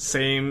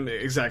same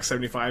exact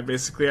 75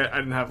 basically. I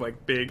didn't have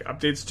like big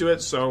updates to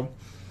it, so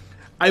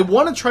I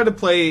want to try to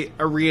play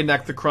a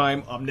Reenact the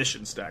Crime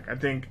Omniscience deck. I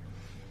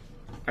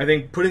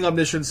think putting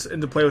Omniscience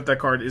into play with that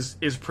card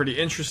is pretty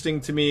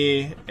interesting to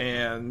me,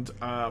 and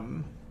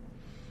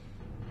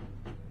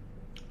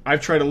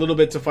I've tried a little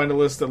bit to find a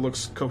list that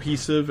looks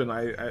cohesive, and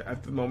I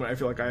at the moment I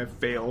feel like I have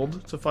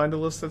failed to find a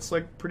list that's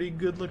like pretty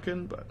good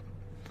looking, but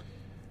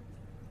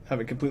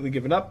haven't completely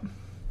given up.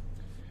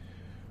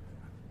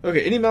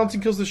 Okay, any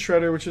mountain kills the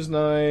Shredder, which is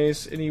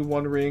nice. Any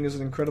One Ring is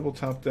an incredible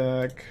top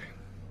deck.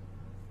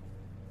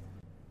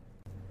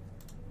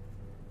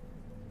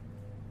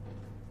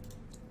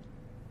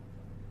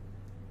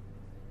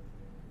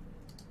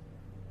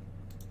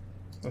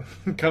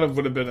 Kind of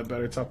would have been a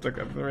better top deck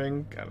of the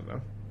ring. I don't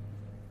know.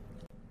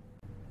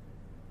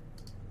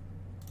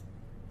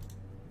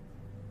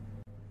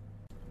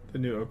 The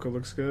new Oko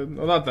looks good.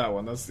 Well, not that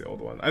one. That's the old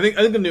one. I think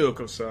the new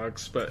Oko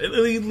sucks, but at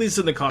least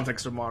in the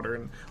context of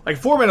modern,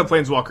 like 4-mana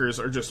planeswalkers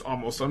are just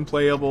almost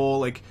unplayable.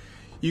 Like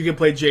you can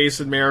play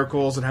Jason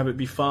Miracles and have it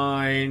be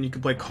fine. You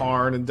can play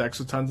Karn and decks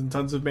with tons and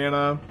tons of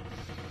mana,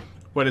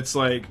 but it's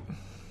like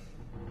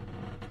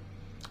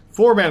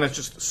 4 mana is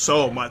just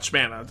so much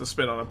mana to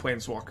spend on a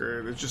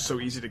planeswalker. It's just so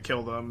easy to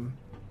kill them.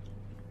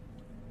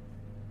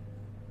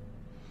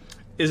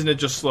 Isn't it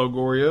just slow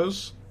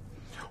Gorios?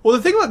 Well,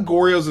 the thing about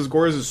Gorios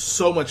is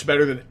so much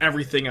better than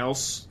everything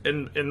else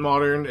in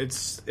Modern.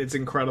 It's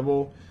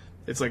incredible.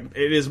 It's like,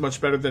 it is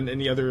much better than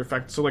any other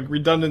effect. So, like,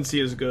 redundancy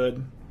is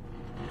good.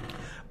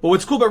 But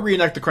what's cool about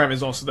Reenact the Crime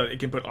is also that it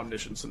can put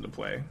Omniscience into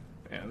play.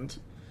 And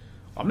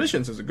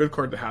Omniscience is a good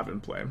card to have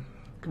in play.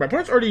 My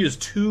opponent's already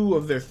used 2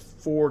 of their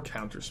 4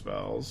 counter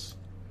spells.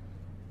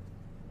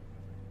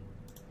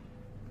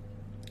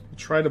 We'll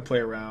try to play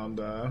around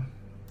a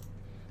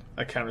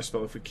counter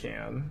spell if we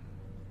can.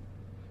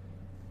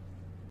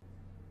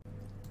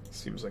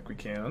 Seems like we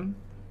can.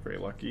 Very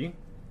lucky.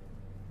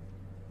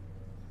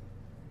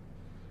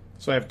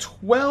 So I have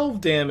 12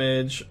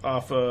 damage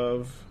off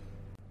of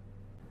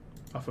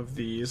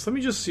these. Let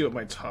me just see what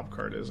my top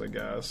card is, I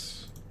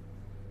guess.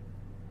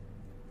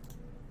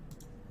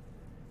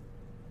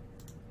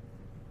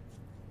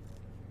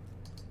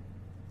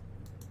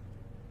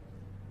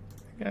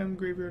 I think I'm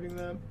graveyarding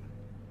that.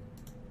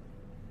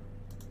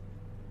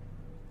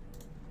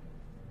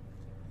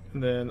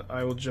 And then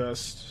I will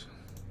just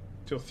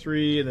deal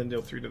 3, and then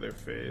deal 3 to their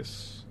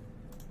face.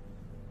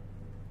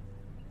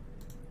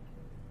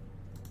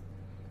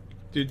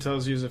 Dude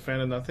tells you he's a fan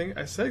of nothing.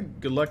 I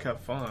said good luck, have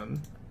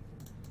fun.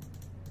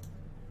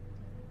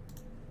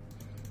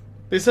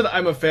 They said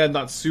I'm a fan,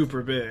 not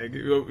super big.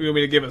 You want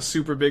me to give a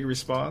super big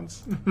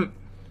response?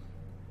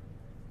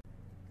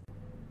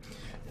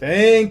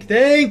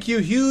 Thank you,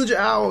 Huge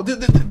Owl.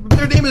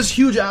 Their name is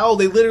Huge Owl.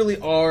 They literally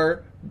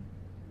are.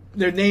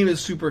 Their name is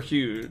super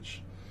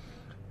huge.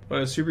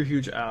 But a super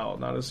huge owl,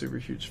 not a super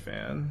huge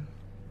fan.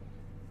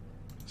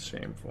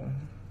 Shameful.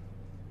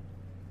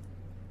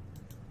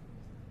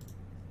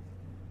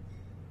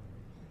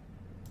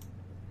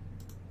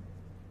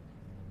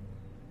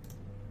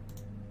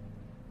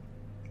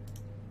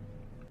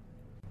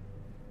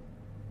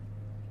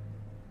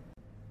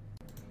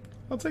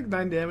 I'll take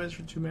 9 damage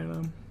for 2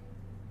 mana.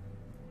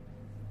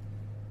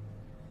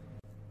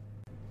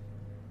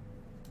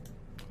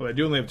 Well, I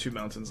do only have 2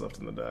 mountains left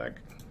in the deck.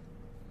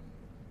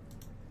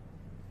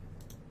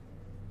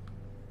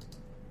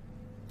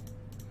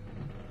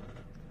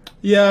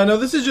 Yeah, no,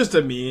 this is just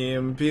a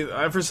meme.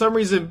 For some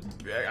reason,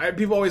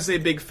 people always say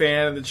big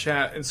fan in the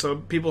chat, and so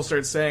people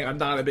start saying I'm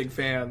not a big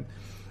fan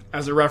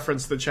as a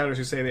reference to the chatters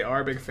who say they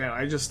are a big fan.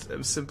 I just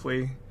am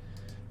simply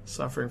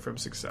suffering from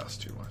success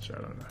too much. I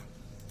don't know.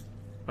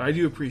 But I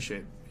do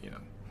appreciate,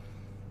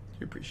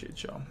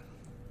 y'all.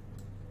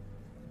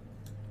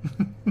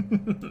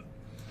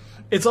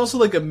 It's also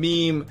like a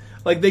meme.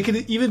 Like, they could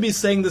even be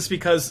saying this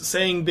because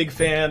saying big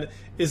fan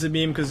is a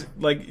meme because,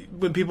 like,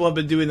 when people have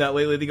been doing that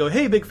lately, they go,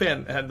 hey, big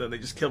fan, and then they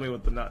just kill me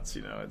with the nuts,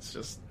 It's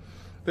just,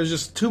 there's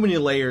just too many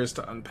layers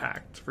to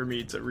unpack for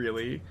me to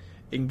really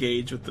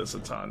engage with this a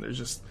ton. There's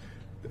just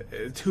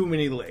too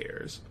many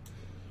layers.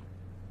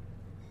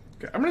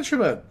 Okay, I'm going to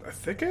trim a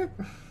thicket.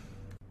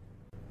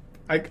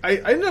 I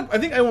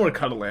think I want to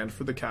cut a land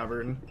for the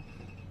cavern.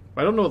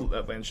 I don't know what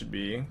that land should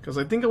be, because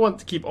I think I want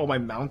to keep all my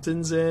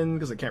mountains in,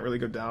 because I can't really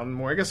go down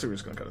more. I guess we're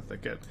just going to cut a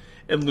thicket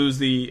and lose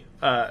the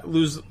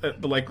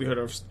likelihood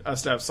of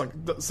us to have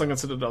Sunken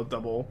Citadel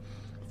double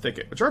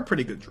thicket, which are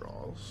pretty good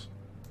draws.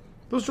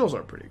 Those draws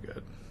are pretty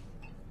good.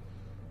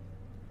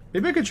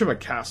 Maybe I could trim a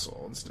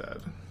castle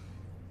instead.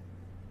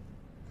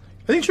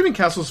 I think trimming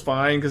castle's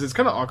fine, because it's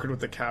kind of awkward with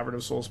the Cavern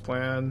of Souls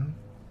plan.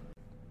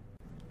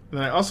 And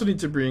then I also need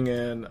to bring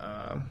in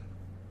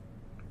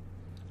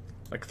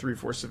like 3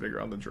 Force of Vigor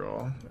on the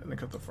draw, and then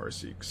cut the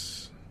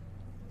Farseeks.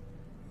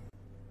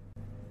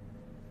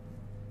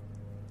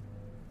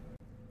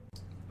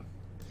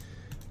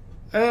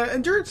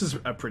 Endurance is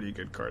a pretty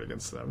good card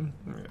against them.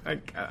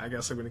 I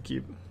guess I'm going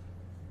to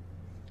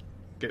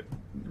get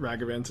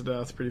Ragavan to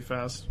death pretty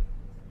fast.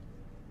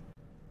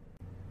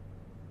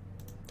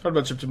 Hard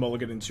about Chip to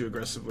mulligan too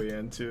aggressively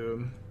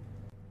into.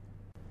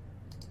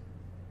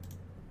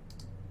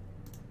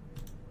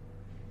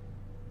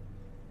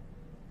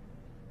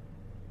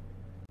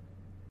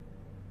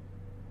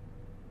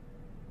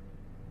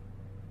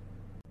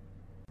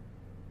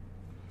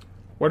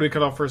 Why do we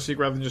cut off Farseek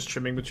rather than just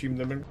trimming between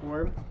them and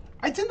Explorer?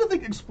 I tend to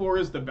think Explorer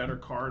is the better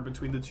card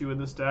between the two in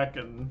this deck,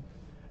 and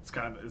it's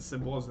kind of as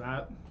simple as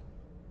that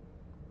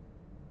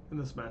in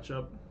this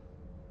matchup.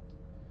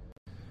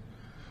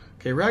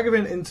 Okay,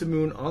 Ragavan into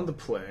Moon on the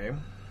play.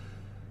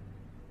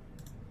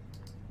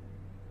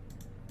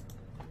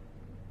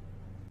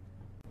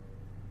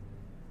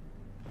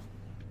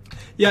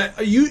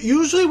 Yeah,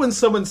 usually when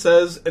someone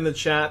says in the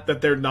chat that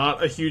they're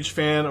not a huge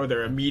fan or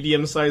they're a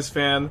medium-sized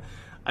fan,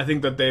 I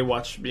think that they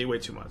watch me way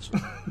too much.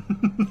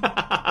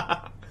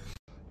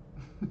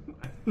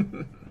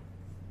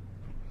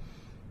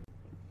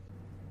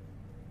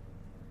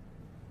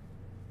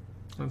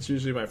 That's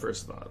usually my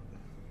first thought.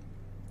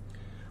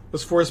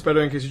 Was Force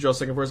better in case you draw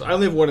second Force? I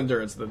only have one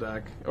Endurance in the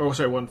deck. Oh,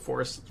 sorry, one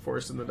Force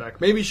in the deck.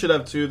 Maybe you should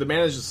have two. The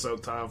mana is just so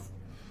tough.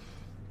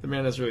 The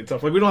mana is really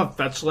tough. Like, we don't have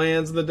fetch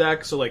lands in the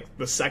deck, so like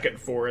the second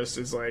Forest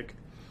is like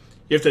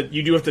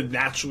you do have to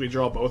naturally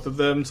draw both of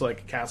them to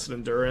like cast an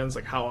Endurance.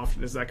 Like, how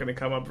often is that going to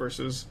come up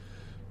versus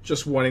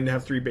just wanting to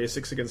have 3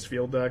 basics against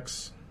field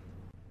decks?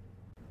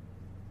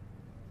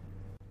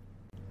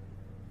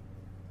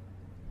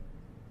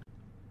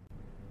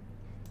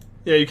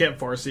 Yeah, you can't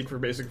Farseek for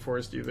basic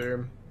Forest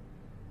either.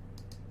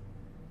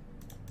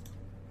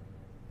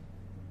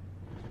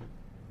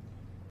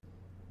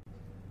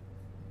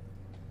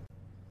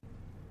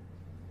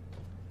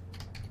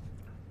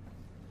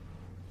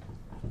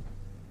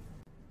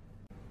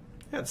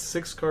 Had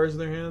 6 cards in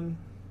their hand.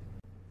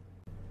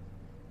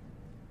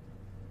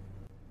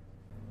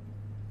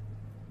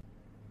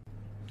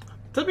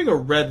 Tapping a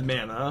red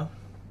mana.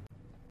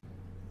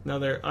 Now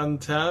they're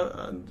untapped.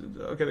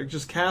 Okay, they're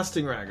just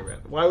casting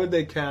Ragavan. Why would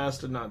they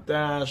cast and not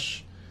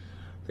dash?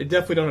 They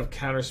definitely don't have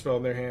Counterspell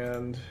in their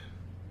hand.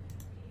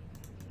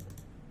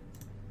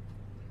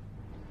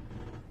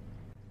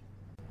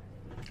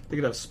 They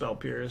could have Spell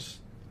Pierce.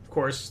 Of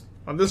course,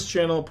 on this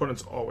channel,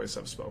 opponents always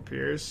have Spell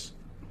Pierce.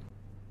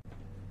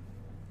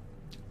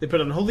 They put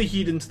Unholy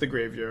Heat into the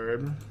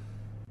graveyard.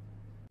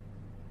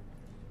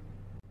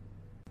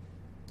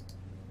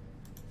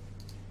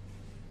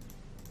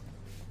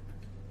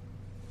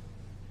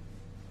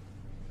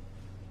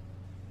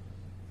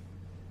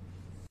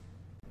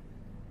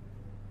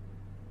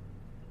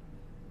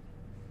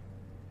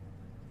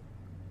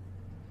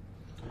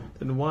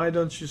 Then why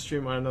don't you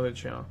stream on another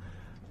channel?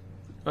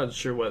 Not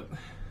sure what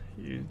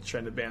you're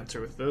trying to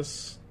banter with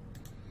this.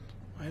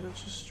 Why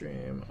don't you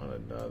stream on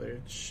another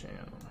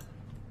channel?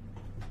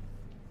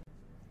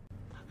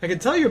 I can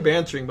tell you're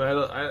bantering,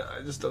 but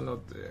I just don't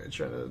know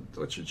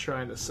what you're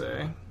trying to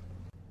say.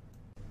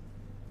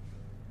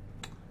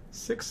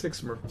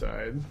 6/6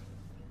 Murktide.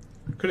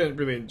 Couldn't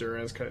really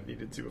Endurance, kind of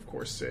needed to, of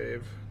course,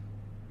 save.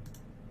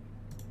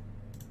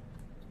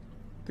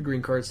 The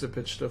green cards to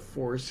pitch to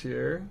Force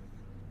here.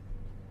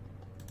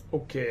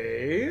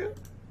 Okay.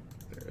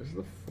 There's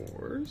the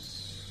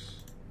Force.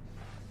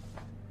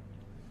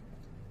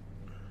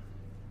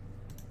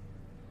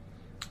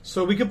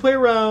 So we can play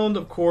around,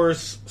 of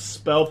course,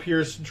 Spell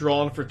Pierce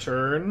drawn for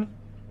turn.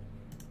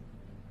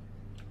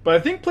 But I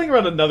think playing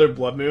around another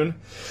Blood Moon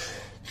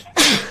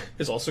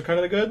is also kind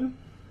of good.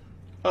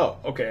 Oh,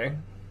 okay.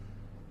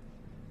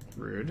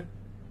 Rude.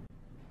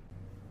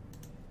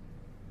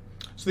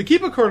 So they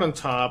keep a card on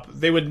top.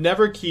 They would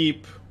never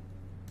keep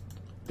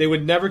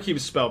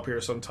Spell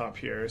Pierce on top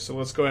here. So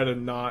let's go ahead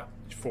and not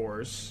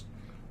Force.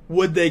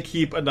 Would they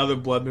keep another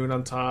Blood Moon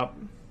on top?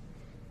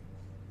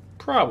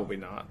 Probably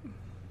not.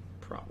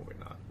 Probably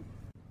not.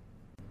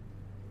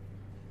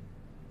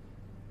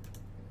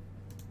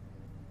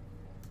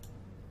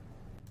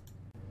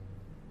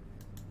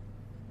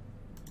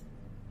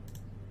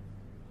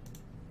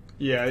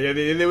 Yeah,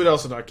 they would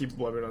also not keep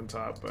Blood Moon on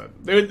top,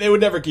 but they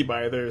would never keep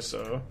either,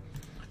 so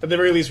at the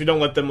very least we don't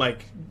let them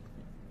like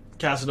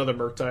cast another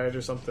Murktide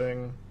or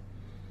something.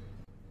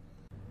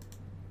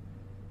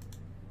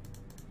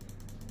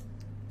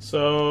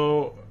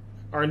 So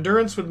our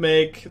Endurance would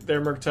make their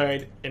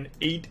Murktide an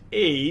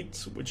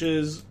 8/8, which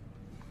is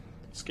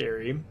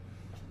scary.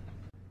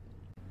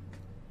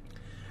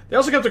 They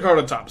also kept a card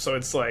on top, so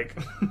it's like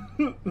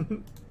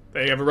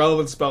they have a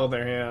relevant spell in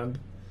their hand.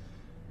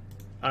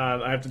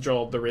 I have to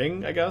draw the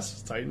ring, I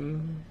guess.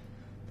 Titan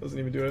doesn't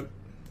even do it.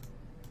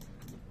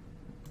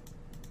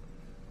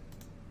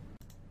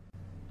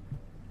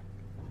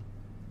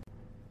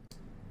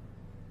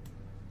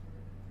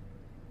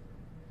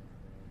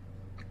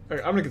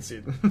 Alright, I'm gonna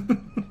concede.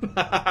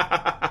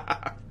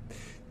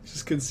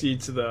 Just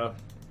concede to the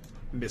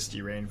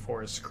Misty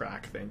Rainforest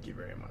crack. Thank you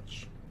very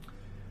much.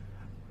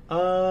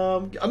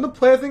 On the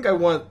play, I think I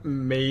want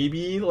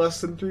maybe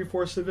less than 3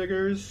 Force of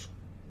Vigors.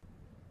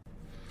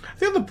 I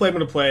think on the play, I'm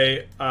going to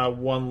play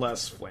 1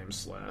 less Flame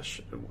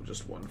Slash and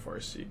just 1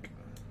 Farseek.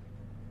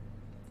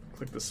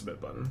 Click the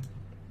submit button.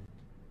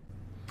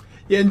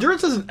 Yeah,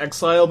 Endurance is an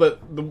exile,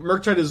 but the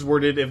Murktide is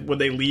worded when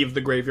they leave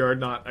the graveyard,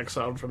 not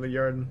exiled from the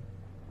yard.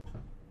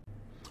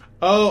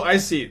 Oh, I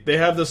see. They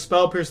have the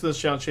Spell Pierce in this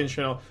channel, change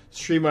channel,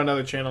 stream on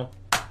another channel.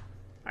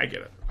 I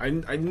get it. I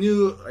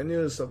knew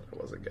there's something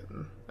I wasn't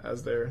getting,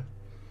 as there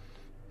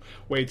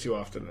way too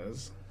often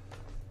is.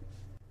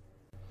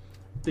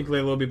 Think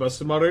Layla will be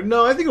busted modern?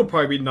 No, I think it'll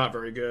probably be not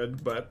very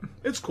good, but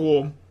it's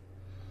cool.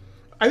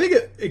 I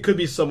think it could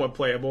be somewhat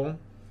playable.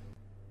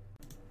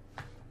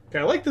 Okay,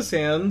 I like this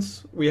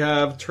hands. We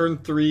have turn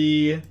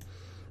 3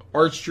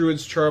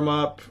 Archdruid's Charm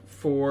up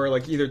for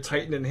like either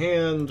Titan in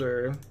hand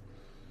or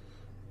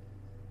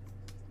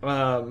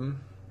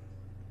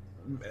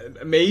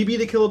maybe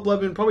to kill a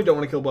Blood Moon. Probably don't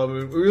want to kill Blood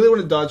Moon. We really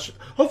want to dodge.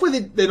 Hopefully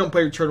they don't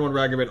play turn 1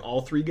 Ragavan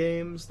all 3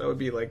 games. That would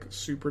be like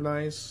super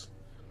nice.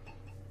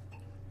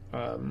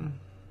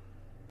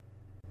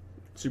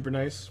 Super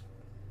nice.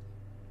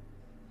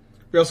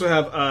 We also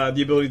have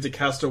the ability to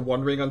cast a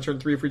One Ring on turn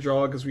 3 if we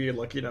draw, because we are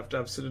lucky enough to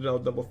have Citadel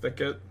double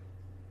Thicket.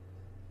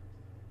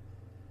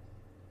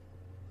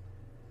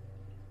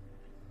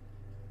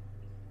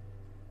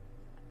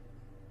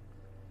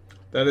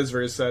 That is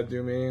very sad,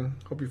 Doomy.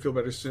 Hope you feel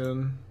better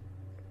soon.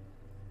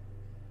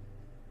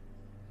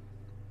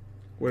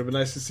 Would have been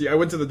nice to see. I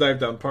went to the dive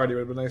down party.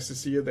 Would have been nice to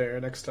see you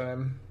there next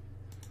time.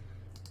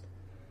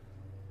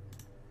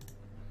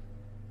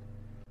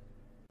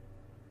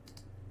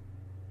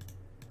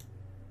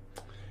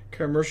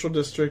 Commercial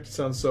district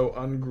sounds so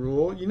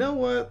ungruel. You know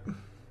what? You're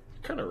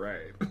kind of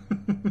right.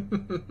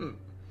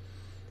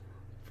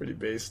 Pretty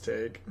base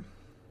take.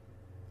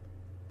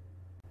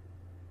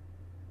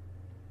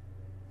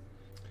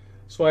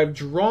 So I've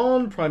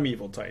drawn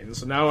Primeval Titan.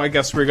 So now I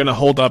guess we're gonna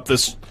hold up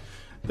this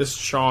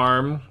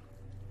charm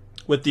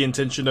with the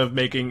intention of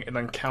making an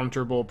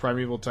uncounterable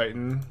Primeval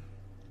Titan.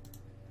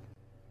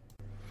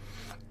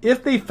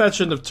 If they fetch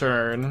end of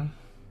turn,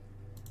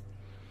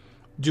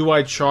 do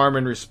I charm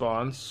in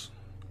response?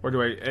 Or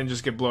do I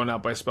just get blown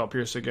out by Spell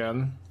Pierce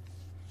again?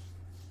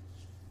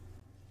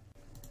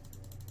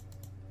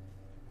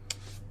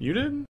 You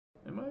did?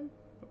 Am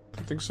I?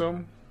 I think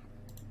so.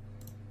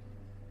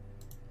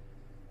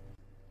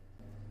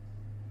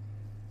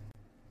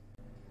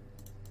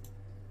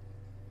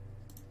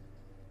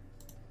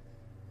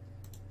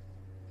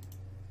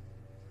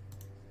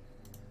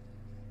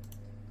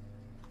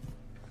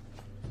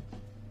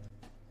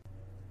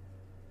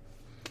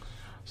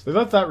 So they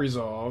let that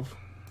resolve.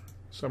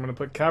 So I'm going to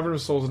put Cavern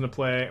of Souls into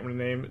play. I'm going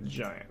to name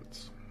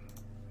Giants.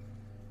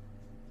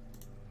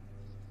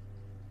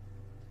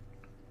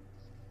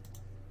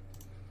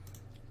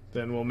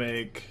 Then we'll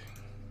make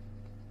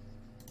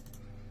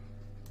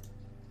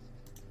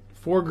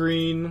 4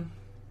 green.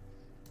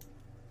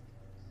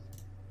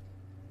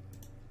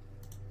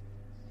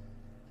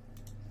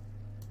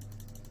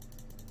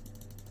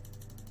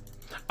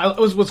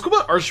 What's cool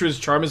about Archdruid's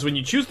Charm is when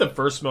you choose the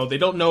first mode, they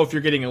don't know if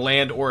you're getting a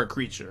land or a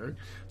creature.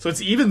 So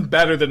it's even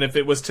better than if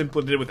it was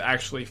templated with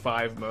actually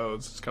 5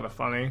 modes. It's kind of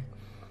funny.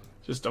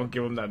 Just don't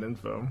give them that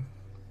info.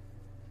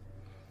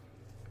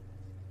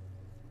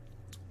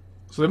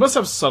 So they must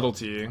have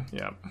subtlety.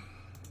 Yeah.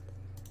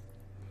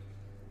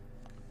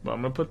 But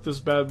I'm going to put this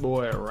bad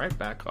boy right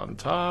back on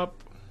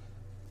top.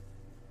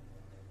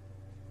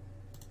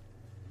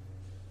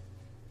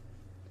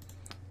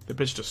 They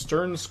pitched a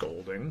Stern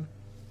Scolding.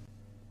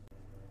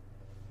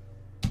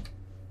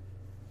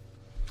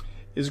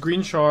 Is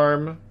Green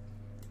Charm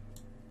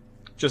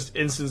just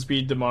instant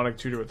speed demonic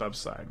tutor with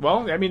upside?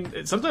 Well, I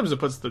mean, sometimes it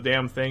puts the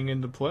damn thing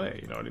into play,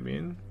 you know what I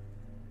mean?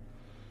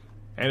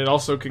 And it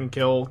also can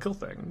kill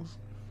things.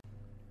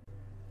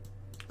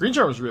 Green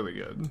Charm is really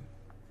good.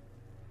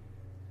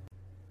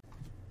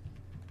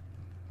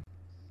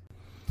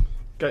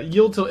 Got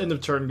yield till end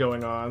of turn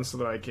going on so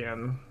that I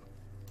can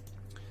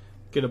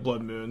get a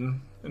Blood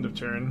Moon end of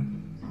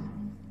turn.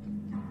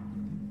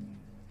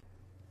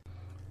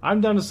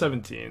 I'm down to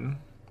 17.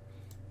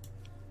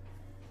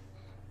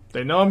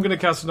 They know I'm going to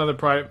cast another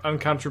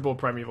uncounterable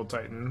Primeval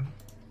Titan.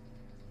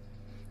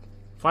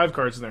 5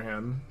 cards in their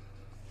hand.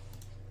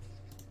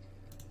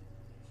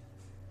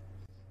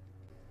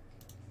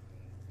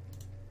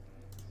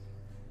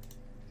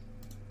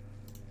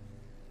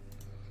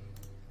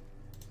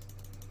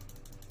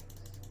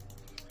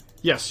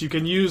 Yes, you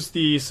can use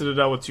the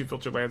Citadel with 2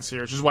 filtered lands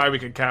here, which is why we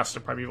could cast a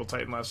Primeval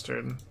Titan last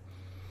turn.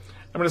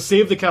 I'm going to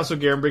save the Castle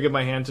Garenbrig in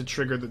my hand to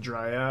trigger the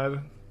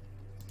Dryad.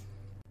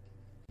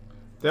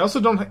 They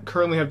also don't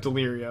currently have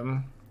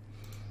Delirium.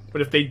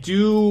 But if they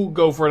do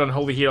go for an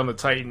Unholy Heat on the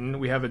Titan,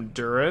 we have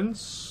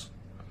Endurance.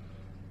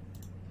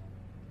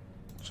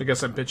 So I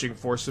guess I'm pitching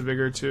Force of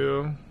Vigor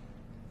too.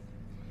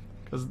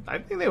 Because I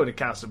think they would have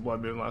casted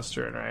Blood Moon last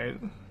turn, right?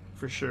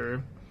 For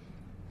sure.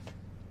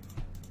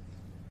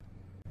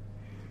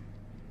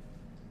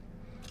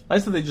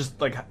 Nice that they just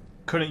like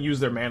couldn't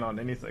use their mana on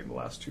anything the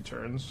last 2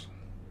 turns.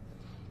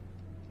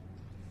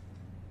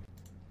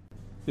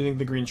 Do you think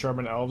the Green Charm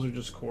and Elves are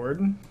just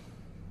cord?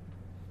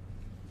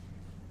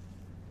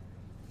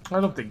 I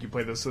don't think you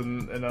play this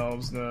in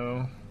Elves,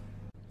 no.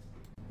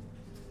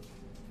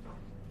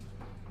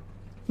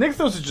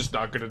 Nykthos is just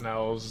not good in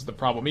Elves, is the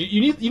problem. You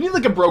need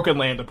like a broken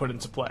land to put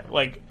into play.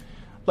 Like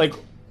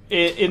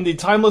in the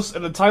timeless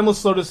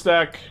Lotus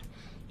deck,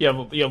 you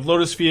have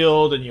Lotus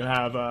Field and you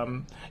have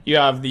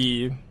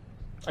the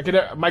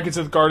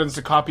Myconith Gardens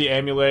to copy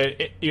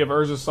Amulet. You have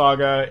Urza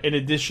Saga in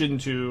addition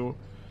to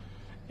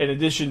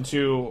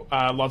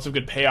lots of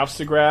good payoffs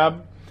to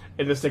grab.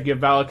 In this deck, you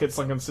have Valakut,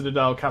 Sunken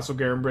Citadel, Castle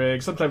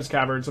Garenbrig, sometimes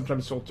Cavern,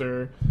 sometimes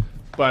Filter,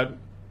 but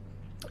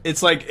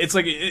it's like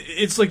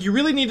you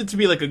really need it to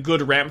be like a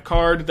good ramp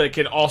card that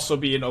can also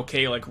be an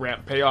okay like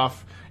ramp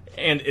payoff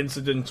and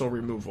incidental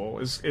removal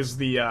is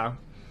the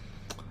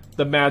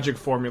magic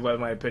formula in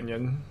my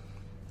opinion.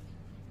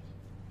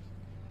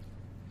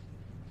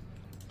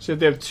 So if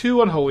they have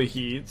 2 Unholy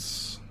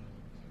Heats,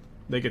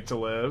 they get to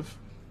live.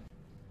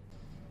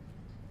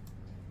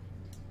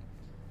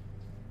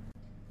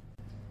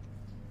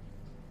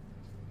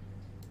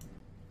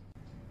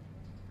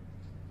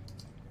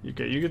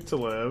 You get to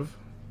live.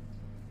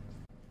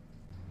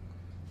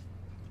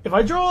 If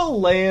I draw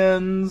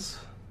lands,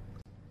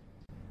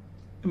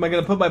 am I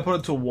going to put my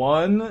opponent to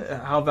 1?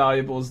 How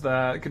valuable is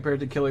that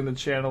compared to killing the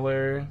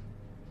Channeler?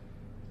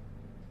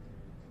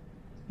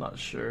 Not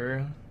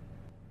sure.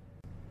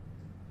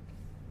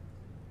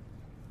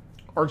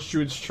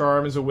 Archdruid's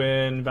Charm is a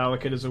win.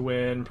 Valakut is a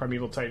win.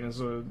 Primeval Titan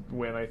is a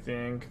win, I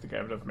think. I think I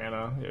have enough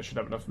mana. Yeah, I should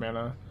have enough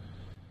mana.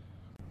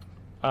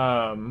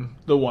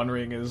 The One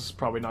Ring is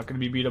probably not going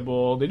to be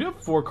beatable. They do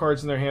have 4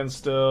 cards in their hand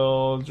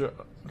still.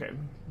 Okay,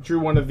 drew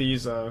one of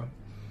these I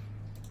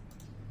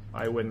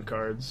win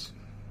cards.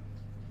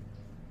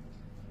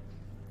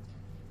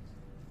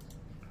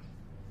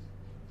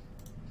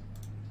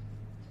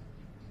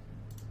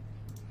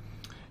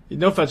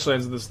 No fetch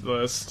lands in this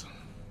list.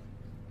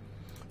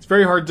 It's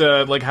very hard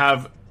to like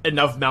have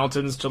enough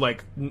mountains to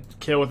like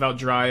kill without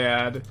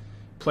Dryad.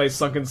 Play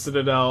Sunken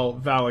Citadel,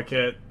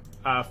 Valakut,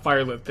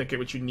 Fire-Lit Thicket,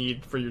 which you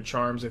need for your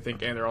charms, I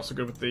think, and they're also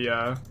good with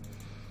the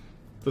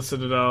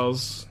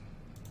Citadels.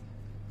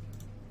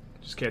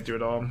 Just can't do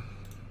it all.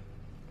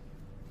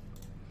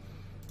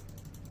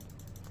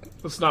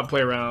 Let's not play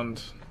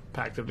around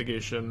Pact of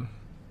Negation.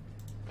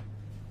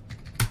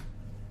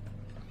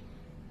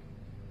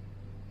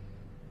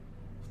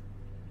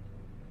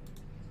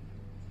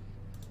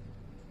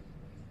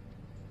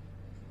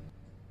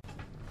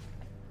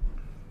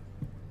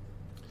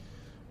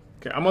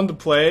 Okay, I'm on to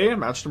play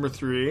match number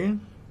 3.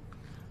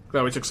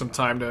 Glad we took some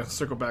time to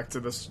circle back to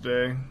this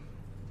today.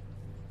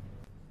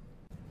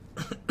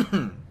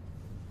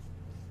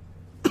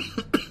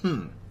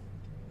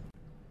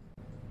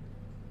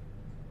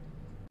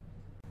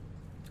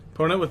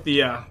 Opponent with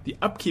the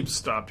upkeep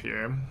stop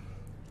here.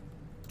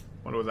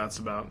 Wonder what that's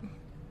about.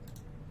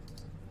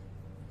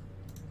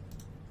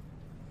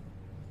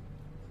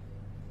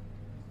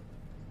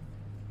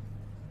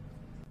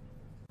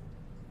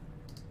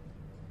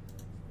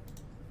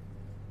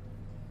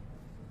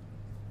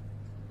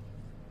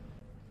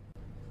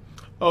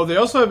 Oh, they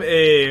also have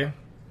a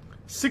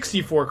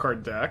 64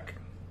 card deck.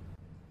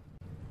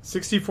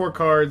 64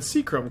 cards,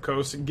 Seachrome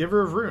Coast,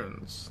 Giver of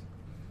Runes.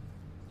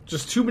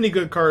 Just too many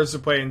good cards to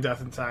play in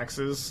Death and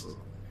Taxes.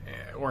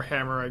 Or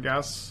Hammer, I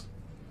guess.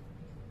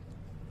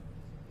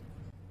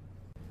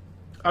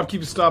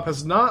 Upkeep Stop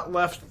has not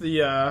left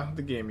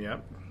the game yet.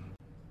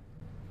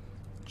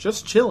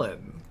 Just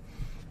chillin'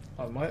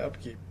 on my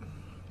upkeep.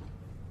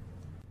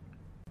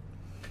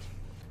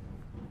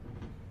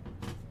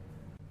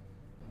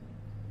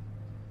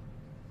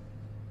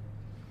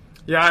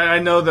 Yeah, I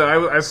know that.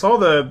 I saw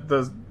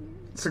the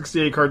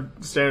 68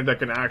 card standard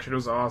deck in action. It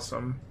was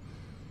awesome.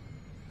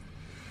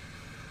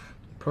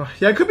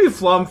 Yeah, it could be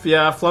Flump.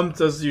 Yeah, Flump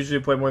does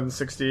usually play more than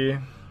 60.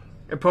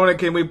 Opponent,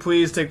 can we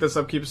please take this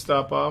upkeep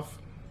stop off?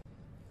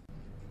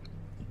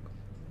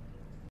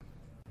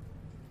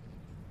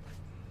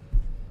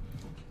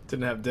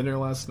 Didn't have dinner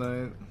last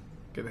night.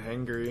 Getting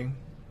hangry.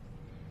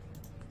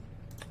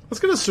 Let's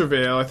get a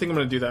Surveil. I think I'm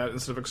going to do that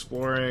instead of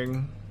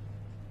exploring.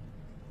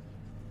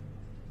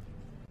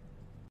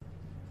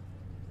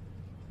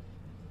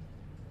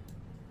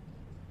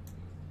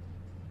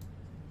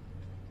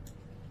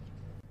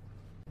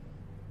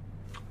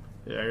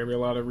 Yeah, gonna be a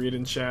lot of read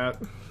and chat.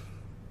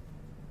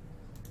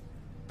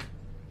 I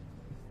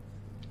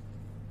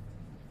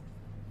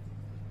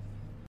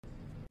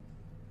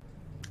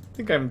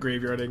think I'm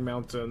graveyarding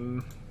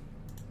Mountain.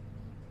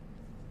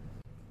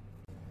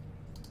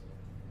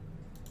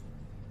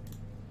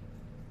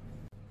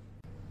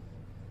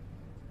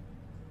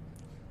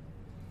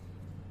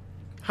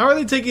 How are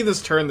they taking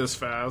this turn this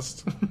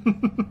fast?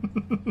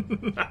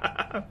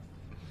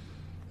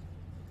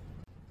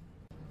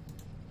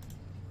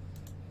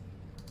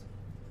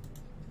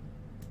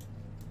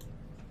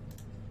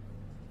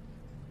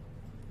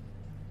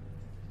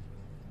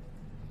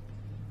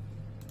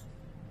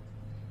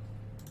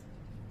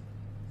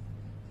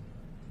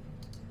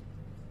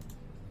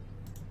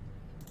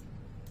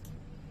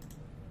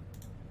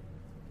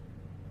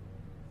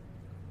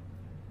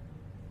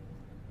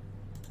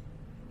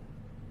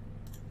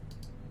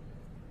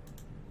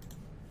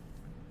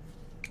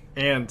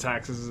 And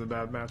Taxes is a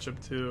bad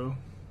matchup too.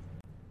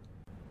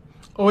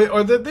 Oh wait,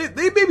 or they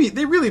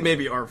really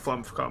maybe are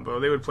Flump combo.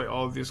 They would play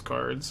all of these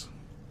cards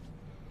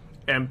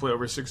and play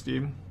over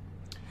 60.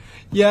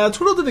 Yeah,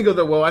 Twiddle didn't go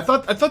that well. I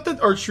thought that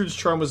Archdruid's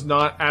Charm was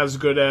not as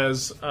good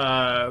as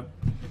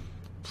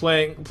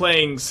playing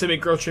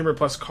Simic Growth Chamber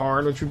plus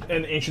Karn,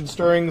 and Ancient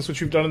Stirrings, which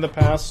we've done in the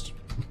past.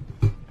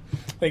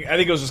 I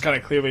think it was just kind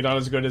of clearly not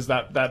as good as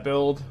that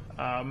build.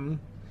 So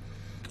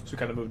we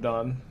kind of moved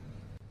on.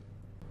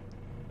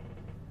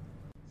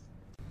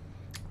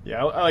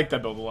 Yeah, I like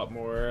that build a lot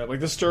more. Like,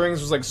 the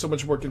Stirrings was, like, so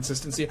much more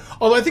consistency.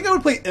 Although I think I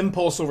would play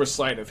Impulse over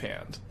Sleight of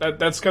Hand.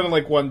 That's kind of,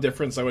 like, one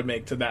difference I would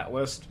make to that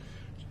list.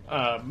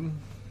 Not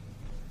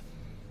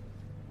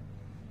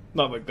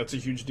like that's a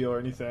huge deal or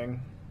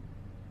anything.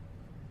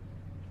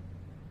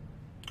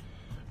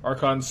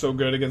 Archon's so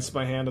good against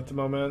my hand at the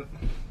moment.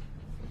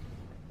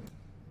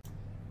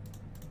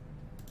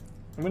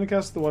 I'm gonna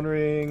cast the One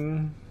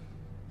Ring.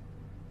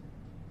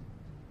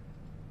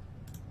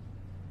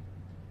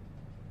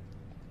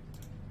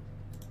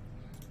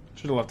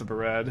 Should have left up a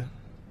red.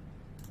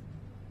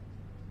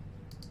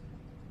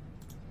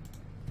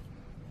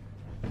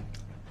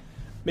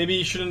 Maybe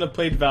you shouldn't have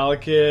played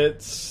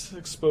Valakut,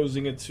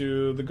 exposing it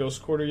to the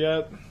Ghost Quarter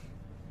yet. I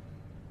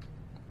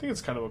think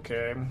it's kind of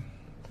okay.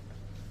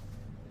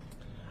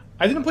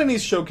 I didn't play any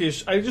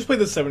showcase. I just played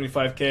the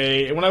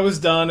 75k, and when I was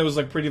done, it was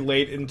like pretty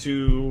late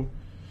into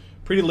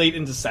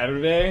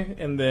Saturday,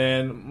 and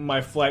then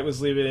my flight was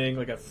leaving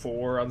like at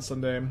 4 on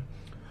Sunday.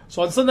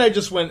 So on Sunday, I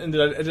just went and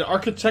did an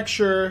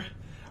architecture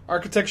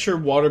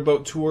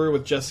waterboat tour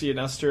with Jesse and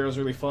Esther. It was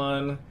really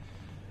fun.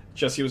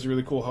 Jesse was a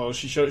really cool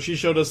host. She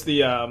showed us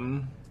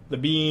the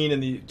bean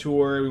and the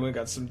tour. We went and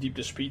got some deep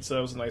dish pizza.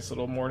 It was a nice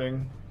little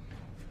morning.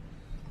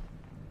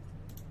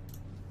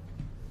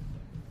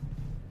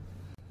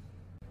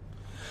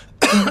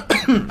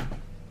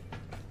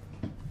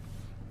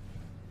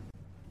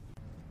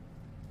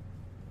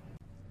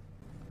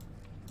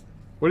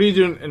 What are you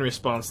doing in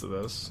response to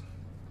this?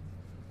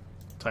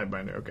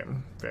 Tidebinder, okay,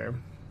 fair.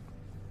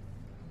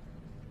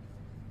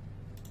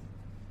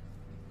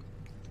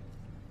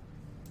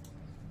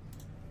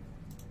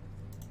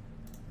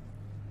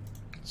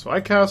 So I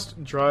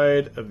cast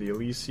Dryad of the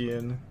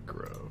Ilysian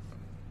Grove.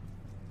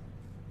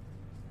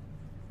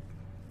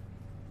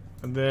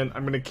 And then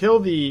I'm going to kill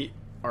the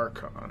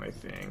Archon, I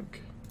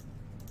think.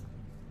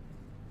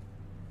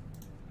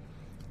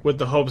 With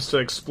the hopes to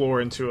explore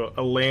into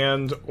a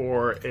land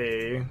or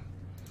a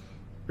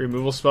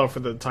removal spell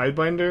for the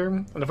Tidebinder.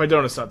 And if I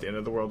don't, it's not the end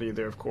of the world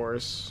either, of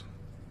course.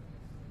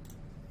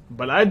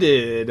 But I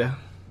did.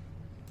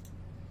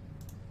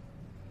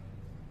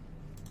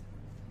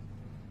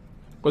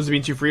 Was it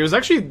being too free? It was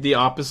actually the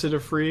opposite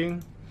of free,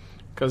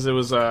 because it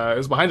was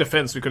behind a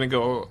fence. We couldn't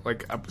go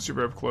like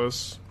super up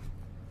close.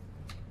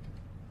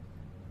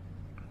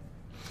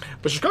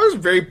 But Chicago's a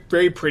very,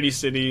 very pretty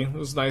city. It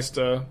was nice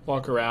to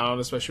walk around,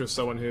 especially with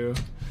someone who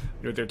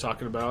knew what they're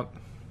talking about.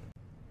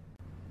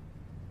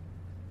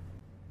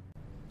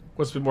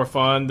 What's been more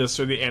fun,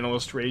 this or the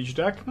Analyst Rage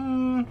deck?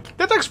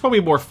 That deck's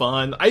probably more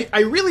fun.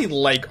 I really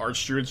like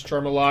Archdruid's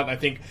Charm a lot. I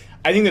think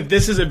that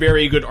this is a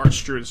very good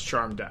Archdruid's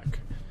Charm deck.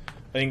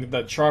 I think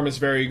the Charm is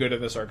very good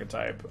in this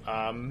archetype.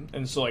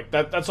 And so like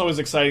that's always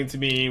exciting to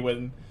me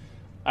when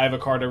I have a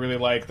card I really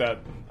like that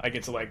I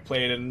get to like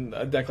play it in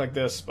a deck like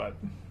this, but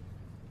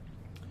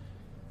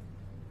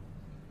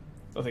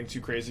nothing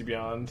too crazy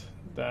beyond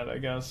that, I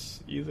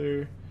guess,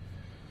 either.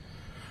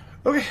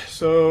 Okay,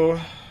 so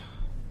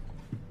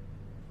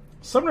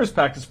Summoner's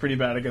Pact is pretty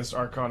bad against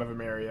Archon of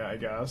Emeria, I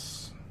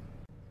guess.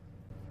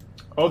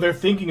 Oh, they're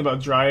thinking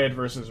about Dryad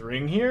versus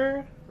Ring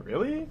here?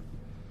 Really?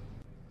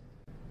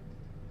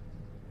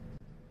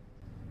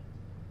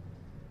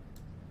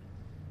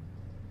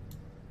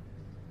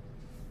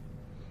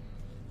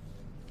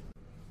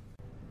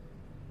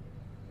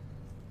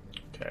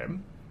 Okay.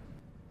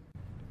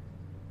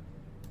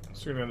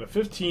 So we're going to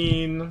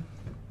 15.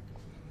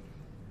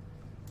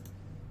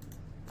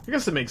 I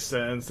guess it makes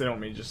sense. They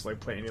don't mean just like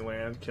play any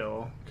land,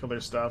 kill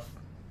their stuff.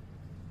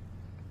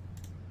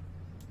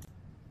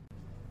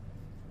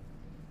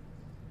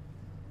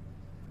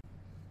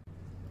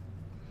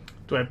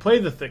 Do I play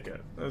the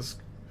Thicket? That's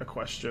a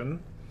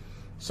question.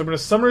 So I'm going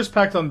to Summoner's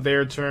Pact on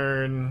their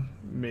turn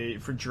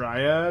for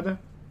Dryad.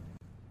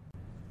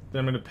 Then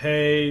I'm going to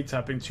pay,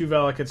 tapping 2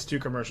 Valakuts, 2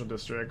 commercial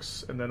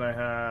districts, and then I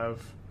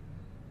have...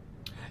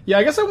 Yeah,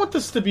 I guess I want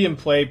this to be in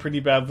play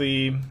pretty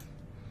badly,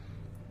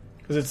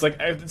 because it's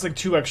like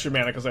 2 extra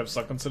mana because I have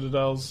Sunken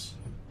Citadels.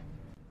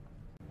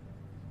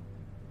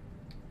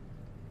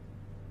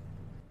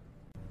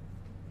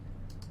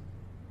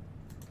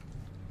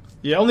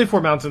 Yeah, only 4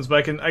 mountains, but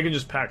I can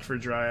just Pact for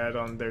Dryad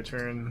on their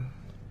turn.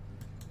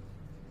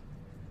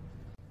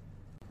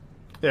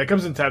 Yeah, it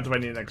comes in tapped if I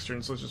need next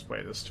turn, so let's just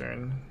play this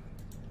turn.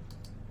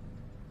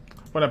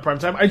 When at Prime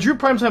Time, I drew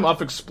Prime Time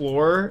off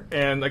Explore,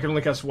 and I can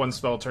only cast 1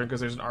 spell a turn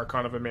because there's an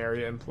Archon of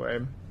Emeria in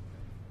play.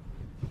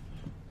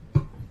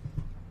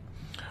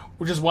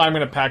 Which is why I'm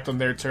going to Pact on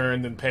their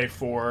turn, then pay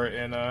 4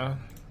 in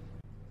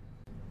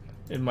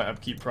my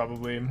upkeep,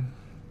 probably.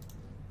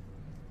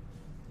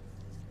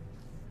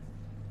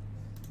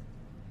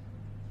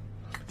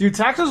 Dude,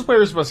 Taxos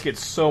players must get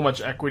so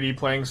much equity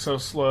playing so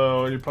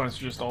slow, your opponents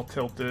are just all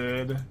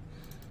tilted.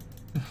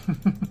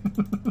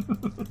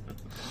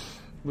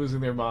 Losing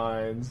their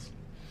minds.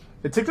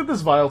 They ticked up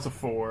this Vial to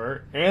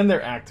 4, and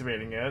they're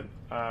activating it.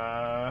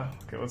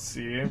 Okay, let's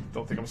see.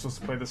 Don't think I'm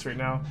supposed to play this right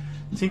now.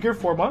 Tinker,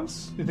 4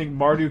 months? Do you think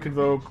Mardu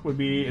Convoke would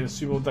be an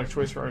assumable deck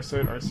choice for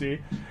RC?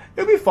 It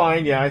would be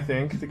fine, yeah, I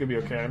think. I think it'd be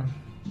okay.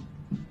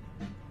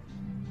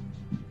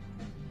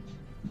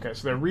 Okay,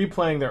 so they're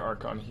replaying their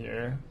Archon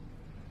here.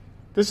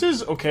 This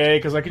is okay,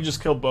 because I can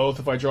just kill both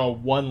if I draw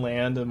one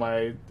land in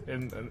my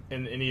in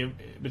any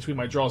between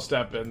my draw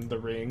step and the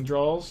ring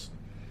draws.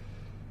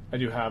 I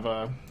do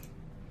have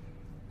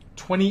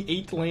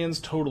 28 lands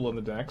total in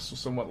the deck, so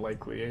somewhat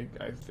likely,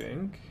 I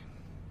think.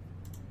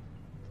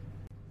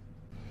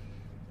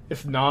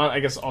 If not,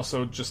 I guess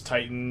also just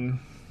Titan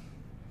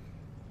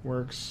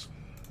works.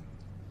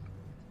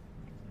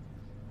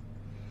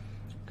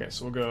 Okay,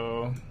 so we'll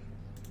go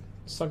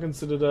Sunken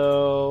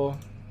Citadel.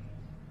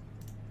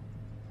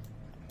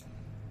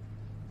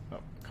 Oh,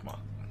 come on.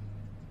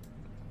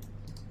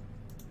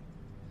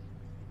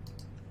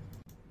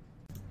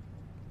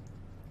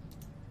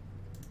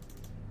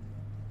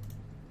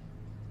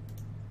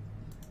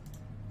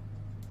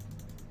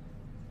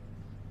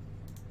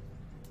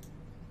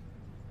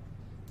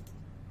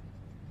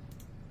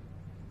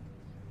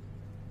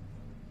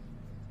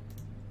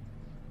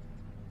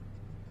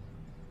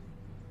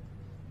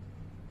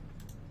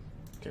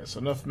 Okay, so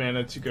enough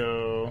mana to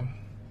go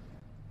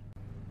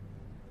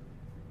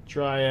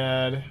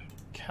Dryad,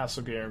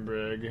 Castle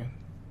Garenbrig.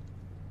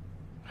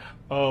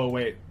 Oh,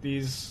 wait,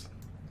 these...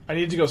 I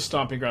need to go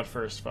Stomping Ground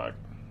first, fuck.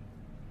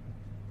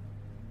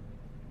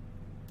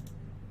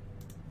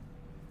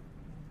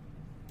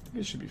 I think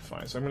it should be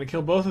fine. So I'm going to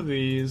kill both of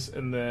these,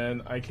 and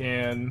then I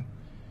can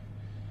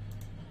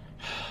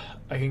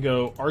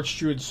go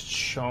Archdruid's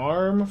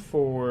Charm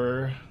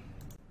for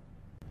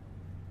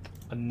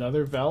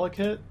another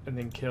Valakut, and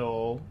then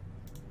kill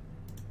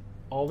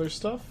all their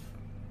stuff.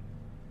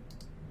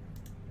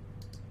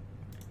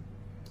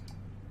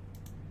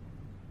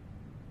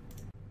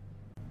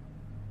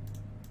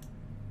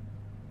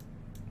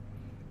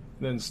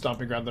 Then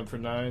Stomping Ground them for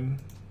 9.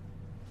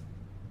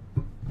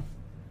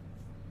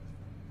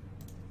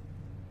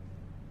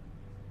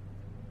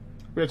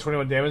 We have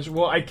 21 damage.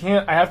 Well, I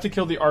can't. I have to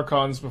kill the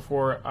Archons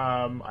before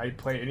I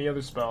play any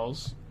other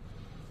spells,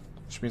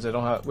 which means I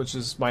don't have. Which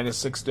is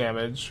 -6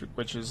 damage,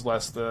 which is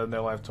less than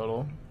their life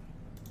total.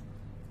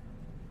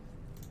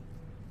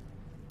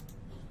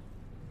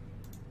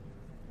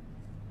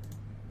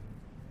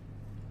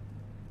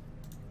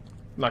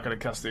 I'm not going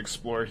to cast the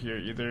Explorer here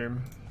either.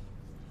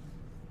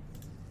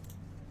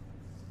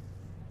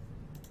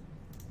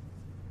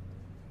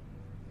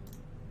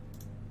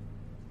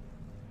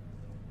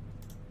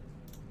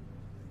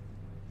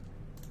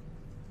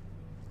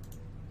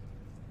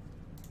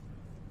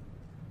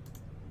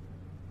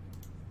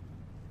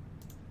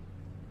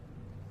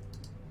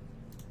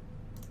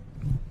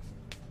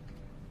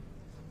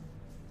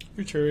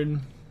 Your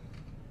turn.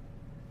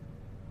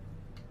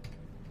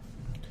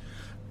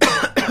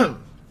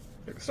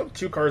 Still have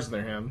 2 cards in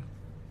their hand.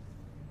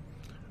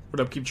 Would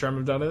Upkeep Charm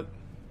have done it?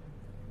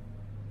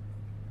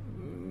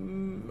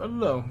 I don't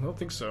know. I don't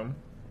think so.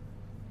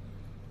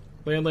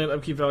 Land,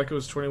 Upkeep Valakut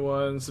was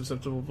 21.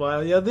 Susceptible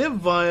Vial. Yeah, they have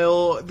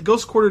Vial. The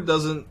Ghost Quarter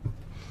doesn't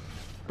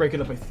break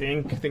it up, I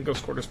think. I think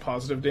Ghost Quarter's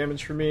positive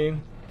damage for me.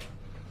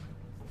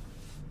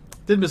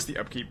 Did miss the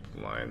Upkeep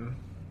line.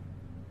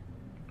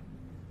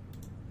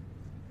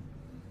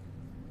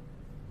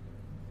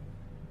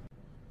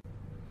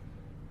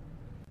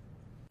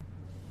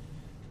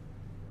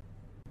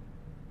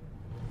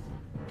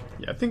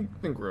 Yeah, I think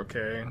we're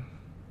okay.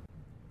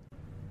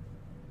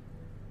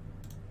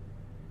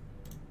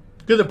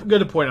 Good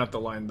to point out the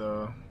line,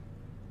 though.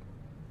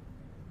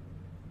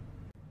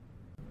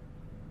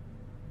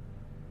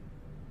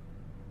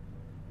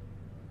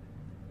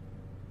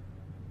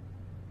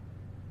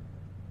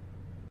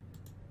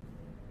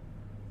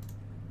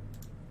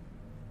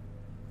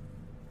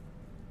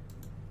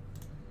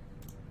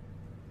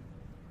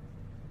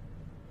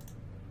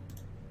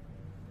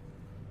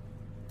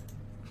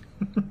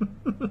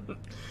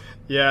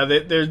 Yeah,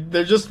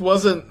 there just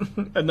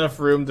wasn't enough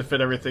room to fit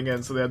everything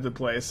in, so they had to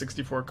play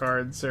 64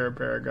 cards Sarah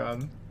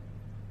Paragon.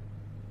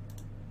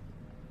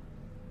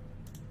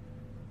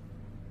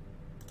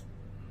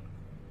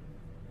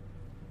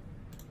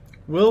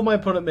 Will my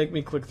opponent make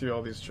me click through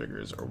all these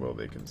triggers, or will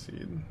they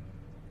concede?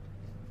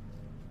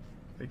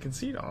 They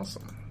concede,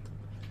 awesome.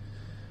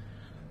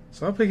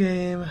 So I'll play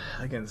game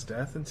against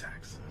Death and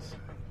Taxes.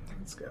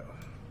 Let's go.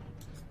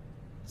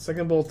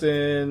 Second bolt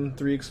in,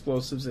 3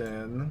 explosives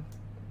in.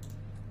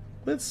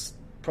 Let's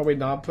probably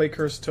not play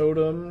Cursed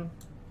Totem.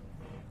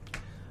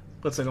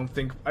 I don't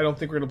think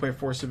we're gonna play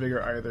Force of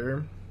Vigor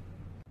either.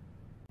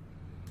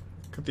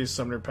 Cut these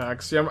summoner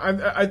packs. Yeah,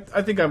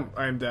 I think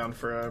I'm down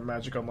for a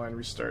Magic Online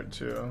restart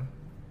too.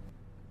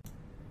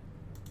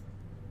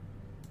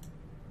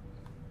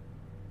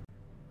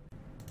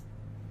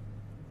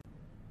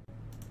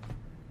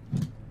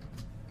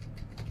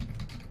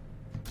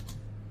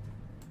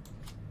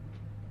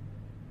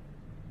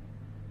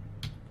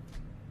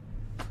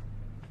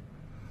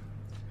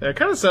 Yeah, I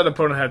kind of said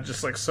opponent had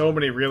just like so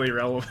many really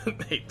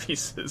relevant 8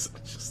 pieces.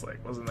 It just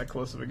like wasn't that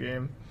close of a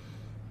game.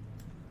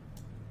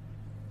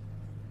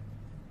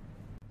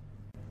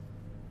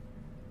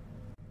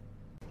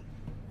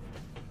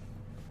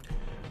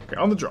 Okay,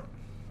 on the draw.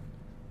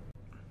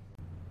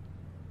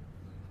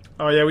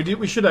 Oh yeah,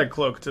 we should add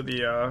cloak to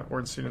the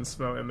Ornstein and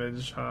Snow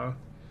image, huh?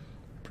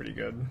 Pretty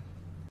good.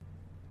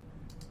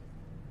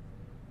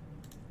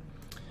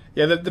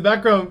 Yeah, the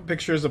background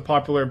picture is a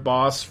popular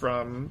boss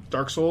from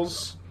Dark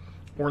Souls,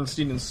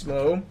 Ornstein and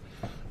Snow,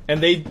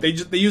 and they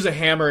use a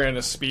hammer and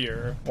a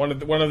spear. One of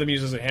them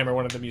uses a hammer,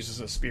 one of them uses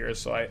a spear.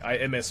 So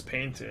I MS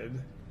painted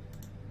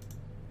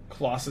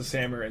Colossus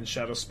Hammer and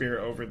Shadow Spear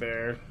over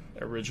their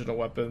original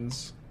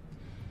weapons.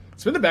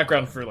 It's been in the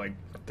background for like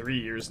 3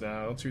 years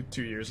now,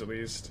 2 years at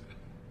least.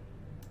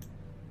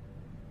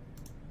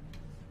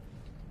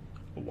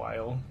 A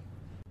while.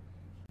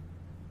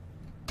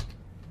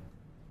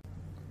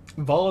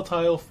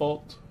 Volatile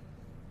Fault.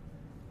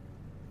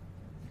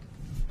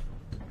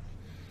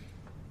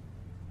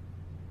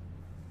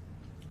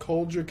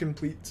 Cauldron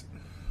complete.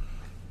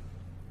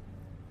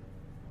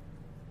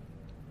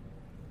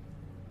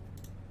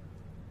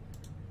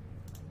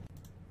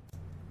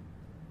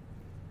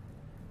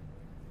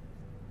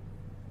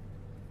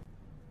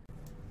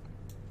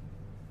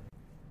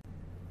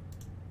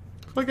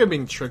 I feel like I'm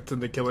being tricked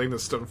into killing the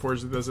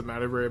Stoneforge. It doesn't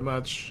matter very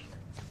much.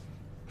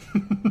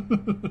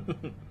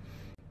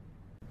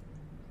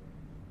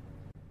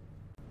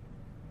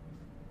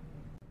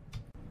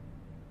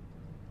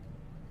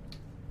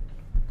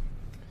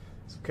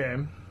 It's okay.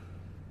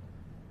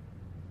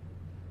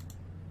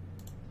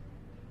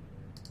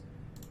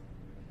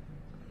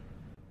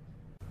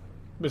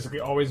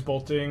 Basically always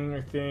bolting,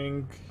 I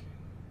think.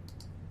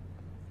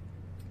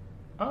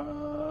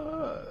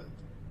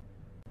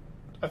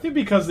 I think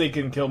because they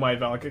can kill my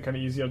Valakut kind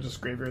of easy, I'll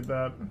just graveyard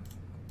that.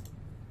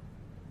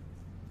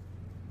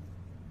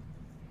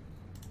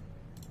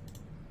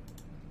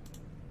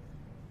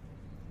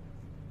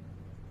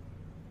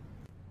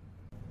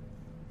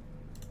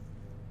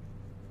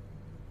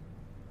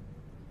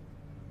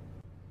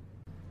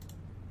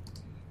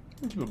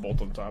 Keep a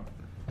bolt on top.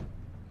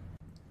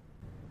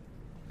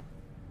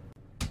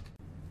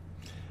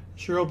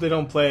 Sure hope they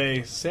don't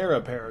play Sarah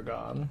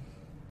Paragon.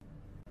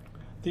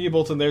 The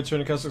bolt in their turn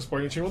and cast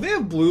exploring turn. Well, they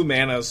have blue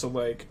mana, so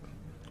like,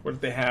 what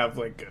if they have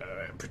like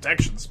a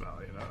protection spell?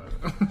 You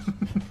know.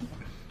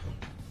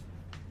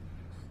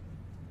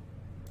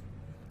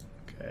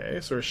 Okay,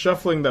 so we're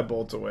shuffling that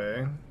bolt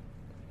away.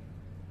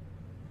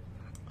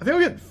 I think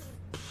we'll get.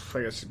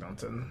 I guess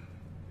Mountain.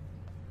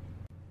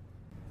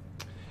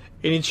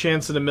 Any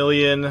chance in a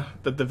million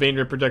that the Vein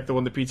Ripper deck, the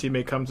one the PT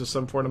may come to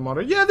some form of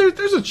modern? Yeah,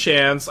 there's a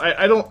chance.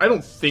 I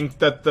don't think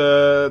that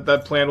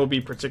that plan will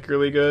be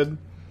particularly good.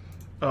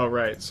 Oh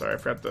right, sorry, I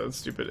forgot the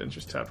stupid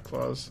interest tapped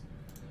clause.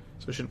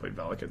 So I should have played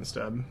Valakut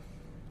instead.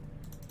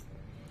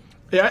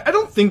 Yeah, I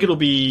don't think it'll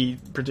be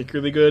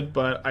particularly good,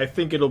 but I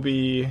think it'll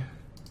be.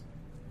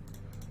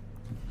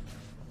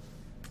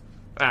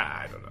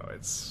 I don't know.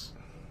 It's.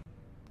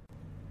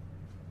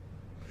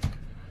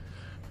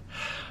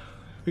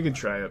 We can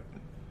try it.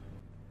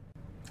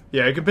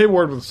 Yeah, you can pay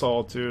Ward with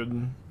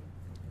Solitude.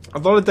 A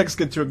lot of decks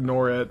get to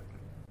ignore it.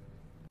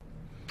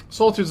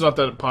 Solitude's not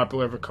that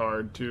popular of a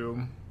card,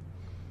 too.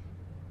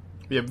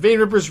 Yeah, Vein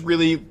Ripper's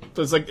really...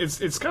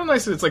 It's kind of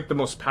nice that it's like the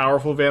most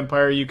powerful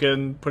vampire you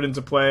can put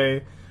into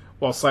play,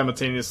 while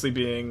simultaneously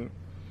being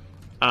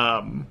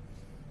more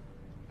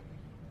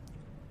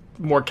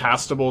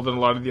castable than a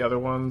lot of the other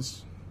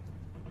ones.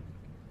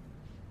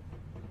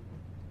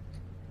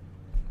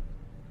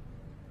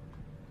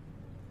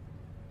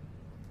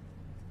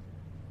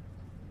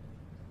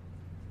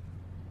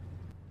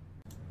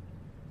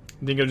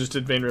 Dingo just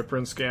did Vein Ripper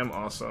and Scam.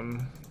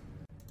 Awesome.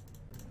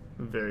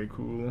 Very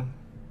cool.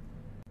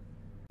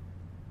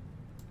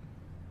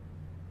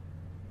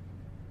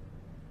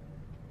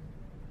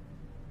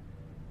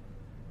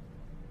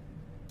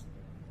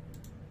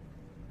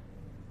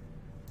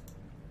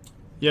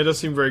 Yeah, it does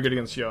seem very good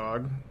against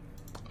Yogg.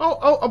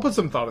 I'll put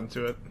some thought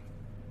into it.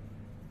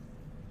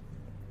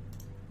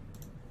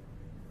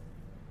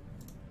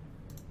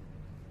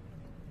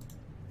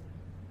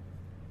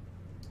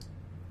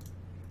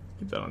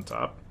 Keep that on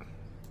top.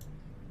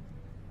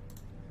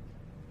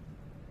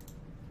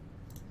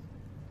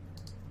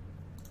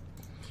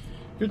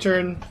 Your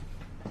turn.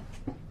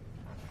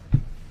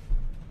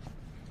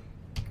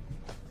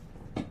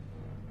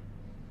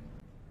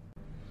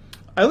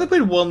 I only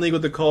played one league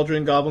with the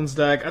Cauldron Goblins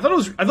deck. I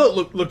thought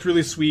it looked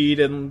really sweet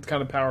and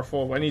kind of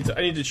powerful. I need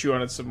to chew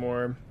on it some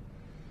more.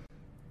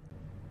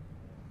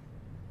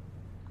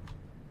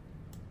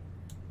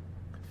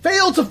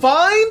 Fail to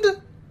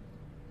find?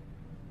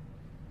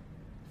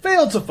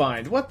 Fail to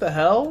find. What the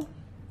hell?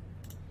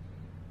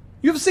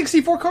 You have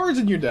 64 cards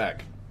in your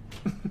deck.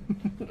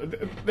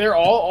 They're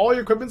all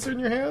your equipments are in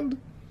your hand?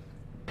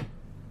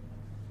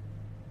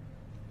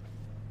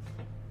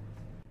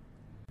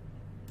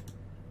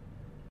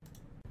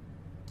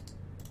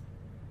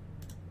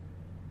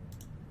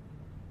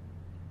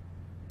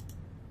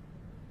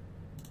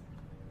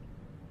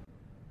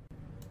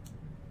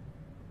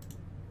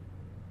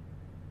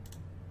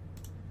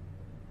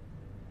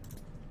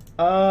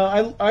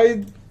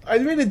 I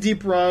made a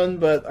deep run,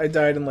 but I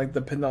died in like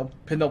the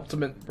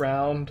penultimate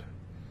round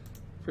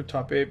for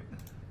top 8.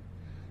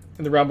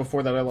 In the round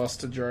before that, I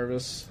lost to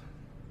Jarvis,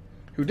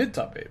 who did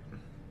top 8.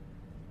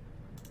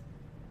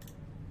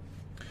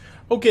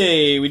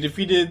 Okay, we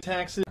defeated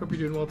Taxes. Hope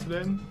you're doing well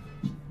today.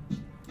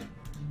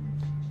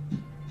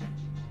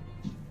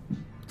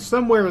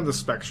 Somewhere in the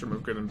spectrum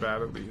of good and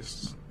bad, at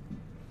least.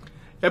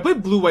 Yeah, I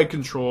played blue-white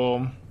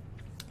control.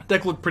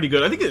 Deck looked pretty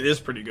good. I think it is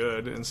pretty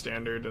good in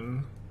standard,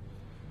 and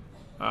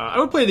I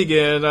would play it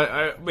again.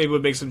 I maybe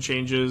would make some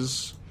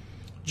changes.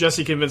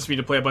 Jesse convinced me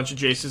to play a bunch of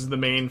Jaces in the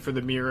main for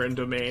the mirror and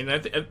domain. I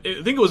think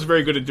it was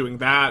very good at doing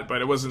that,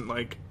 but it wasn't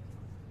like...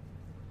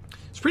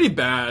 It's pretty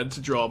bad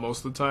to draw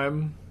most of the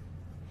time.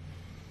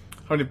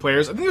 How many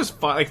players? I think it was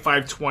like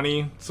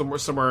 520,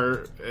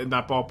 somewhere in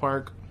that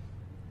ballpark. A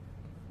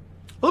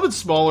little bit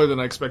smaller than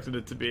I expected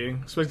it to be. I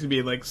expected it to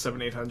be like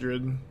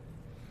 700-800.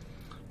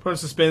 Opponent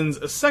suspends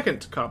a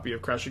second copy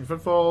of Crashing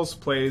Footfalls,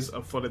 plays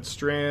a Flooded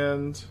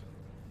Strand.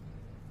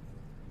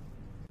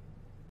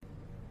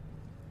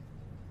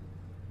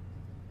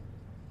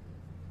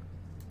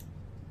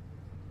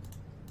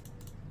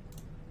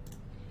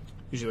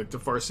 Usually like to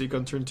Farseek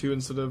on turn 2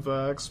 instead of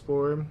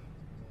Explore.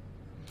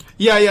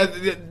 Yeah,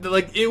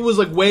 like it was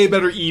like way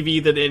better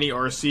EV than any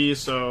RC,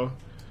 so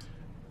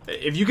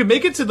if you can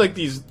make it to like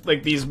these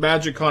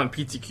MagicCon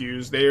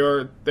PTQs,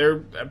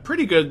 they're a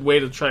pretty good way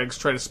to try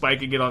to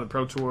spike and get on the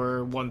Pro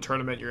Tour one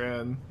tournament you're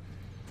in.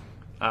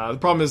 The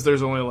problem is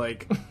there's only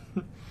like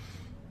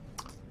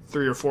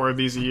 3 or 4 of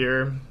these a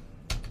year.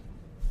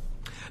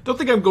 Don't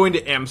think I'm going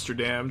to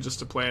Amsterdam just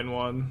to play in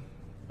one,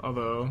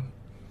 although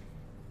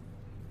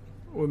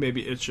we may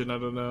be itching. I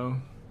don't know.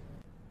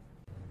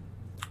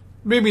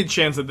 Maybe a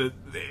chance that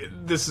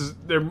this is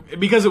there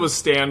because it was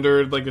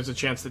standard. Like, there's a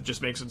chance that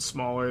just makes it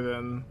smaller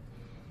than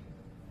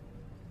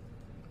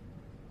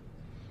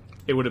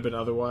it would have been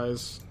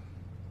otherwise.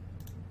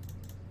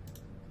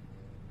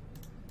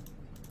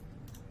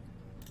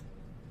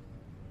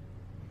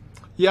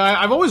 Yeah,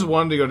 I've always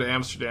wanted to go to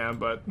Amsterdam,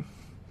 but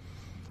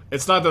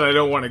it's not that I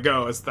don't want to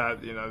go. It's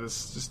that, you know,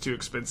 this is just too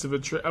expensive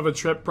of a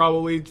trip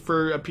probably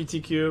for a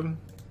PTQ.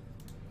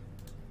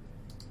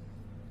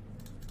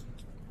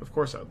 Of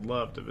course, I'd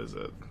love to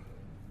visit.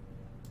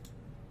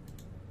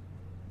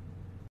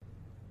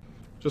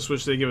 Just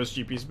wish they'd give us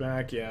GPs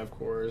back. Yeah, of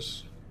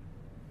course.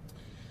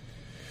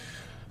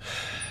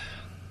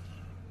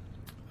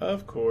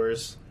 Of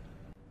course.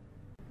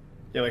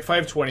 Yeah, like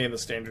 520 in the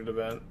standard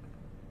event.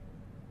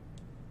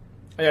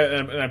 Yeah,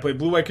 and I played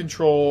blue-white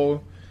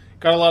control.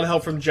 Got a lot of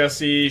help from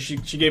Jessie. She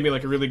gave me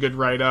like a really good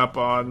write-up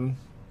on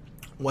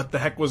what the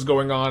heck was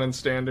going on in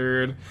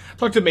standard.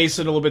 Talked to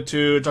Mason a little bit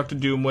too. Talked to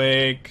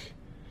Doomwake.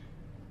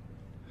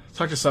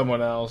 Talk to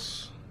someone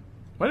else.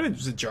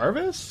 Was it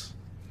Jarvis?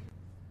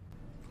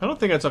 I don't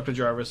think I talked to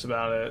Jarvis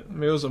about it.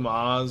 Maybe it was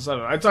Amaz. I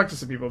don't know. I talked to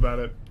some people about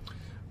it.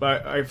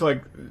 But I feel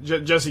like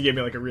Jesse gave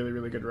me like a really,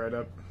 really good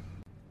write-up.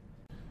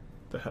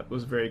 The hut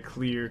was very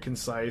clear,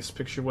 concise.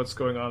 Picture what's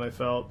going on, I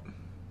felt.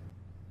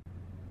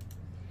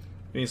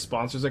 Any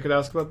sponsors I could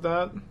ask about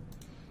that?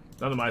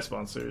 None of my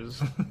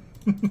sponsors.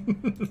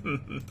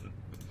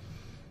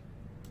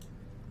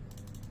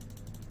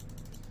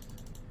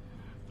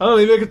 Oh,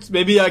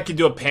 maybe I could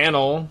do a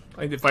panel.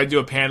 Like if I do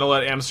a panel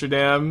at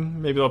Amsterdam,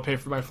 maybe they'll pay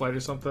for my flight or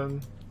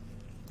something.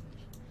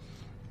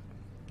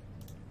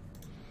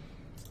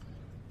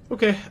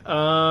 Okay,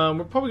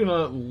 we're probably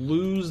gonna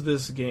lose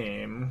this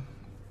game.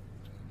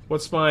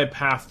 What's my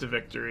path to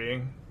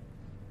victory?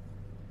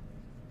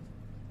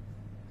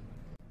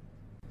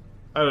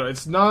 I don't know.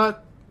 It's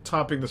not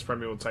topping this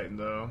Primeval Titan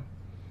though.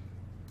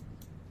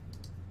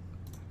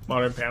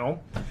 Modern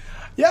panel.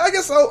 Yeah, I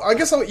guess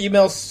I'll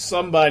email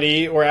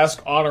somebody or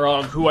ask on or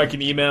on who I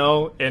can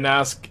email and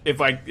ask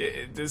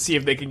to see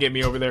if they can get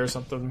me over there or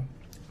something.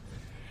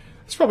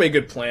 It's probably a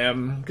good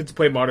plan. Get to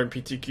play modern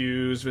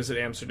PTQs, visit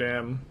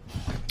Amsterdam.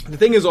 The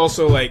thing is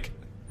also like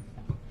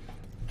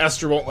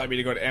Esther won't let me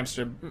to go to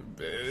Amsterdam.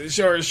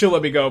 She'll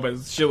let me go, but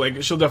she'll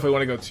definitely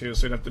want to go too,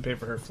 so I'd have to pay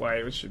for her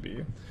flight, which should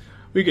be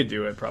we could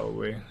do it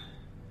probably.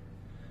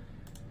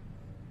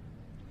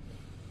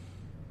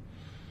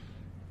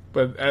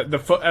 But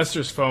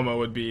Esther's FOMO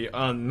would be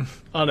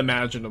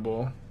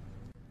unimaginable.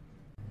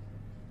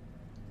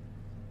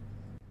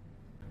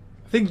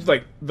 I think,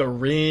 like, the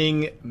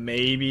ring,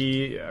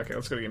 maybe. Yeah, okay,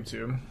 let's go to game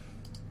 2.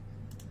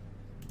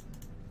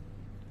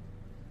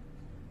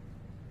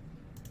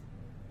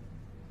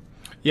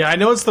 Yeah, I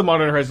know it's the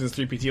Modern Horizons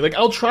 3 PT. Like,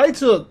 I'll try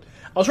to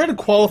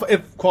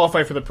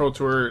qualify for the Pro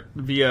Tour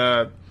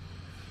via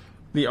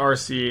the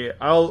RC.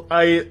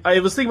 I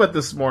was thinking about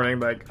this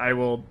morning, like,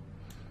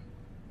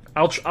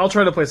 I'll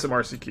try to play some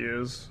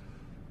RCQs.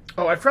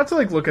 Oh, I forgot to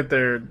like look at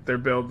their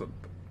build.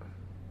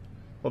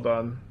 Hold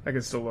on, I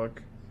can still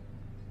look.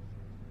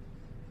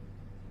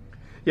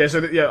 Yeah, so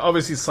yeah,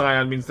 obviously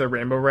Scion means they're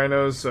Rainbow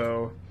Rhinos,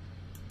 so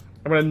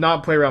I'm gonna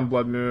not play around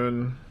Blood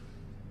Moon.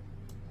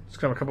 Just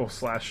kind of a couple of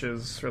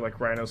slashes for like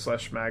Rhino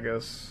 /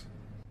 Magus.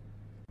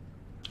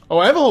 Oh,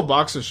 I have a whole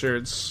box of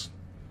shirts.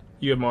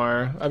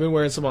 UMR. I've been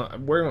wearing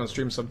wearing one on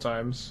stream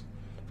sometimes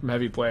from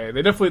Heavy Play.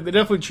 They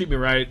definitely treat me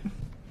right.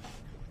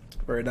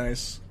 Very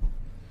nice.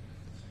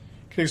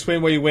 Can you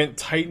explain why you went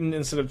Titan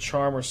instead of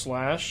Charm or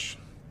Slash?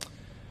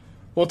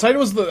 Well, Titan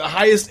was the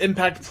highest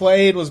impact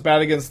play. It was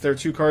bad against their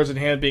 2 cards in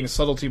hand, being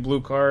Subtlety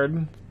blue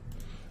card.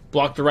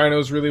 Blocked the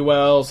Rhinos really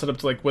well, set up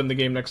to like win the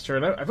game next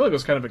turn. I feel like it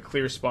was kind of a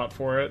clear spot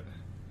for it.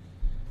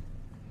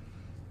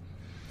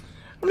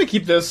 I'm gonna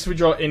keep this. If we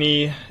draw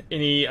any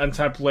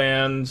untapped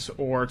land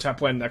or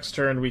tap land next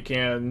turn, we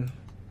can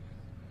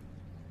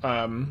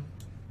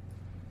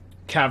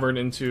Cavern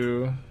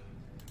into,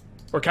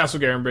 or Castle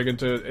Garenbrig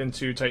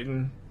into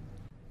Titan.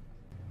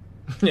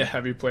 Yeah,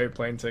 Heavy Play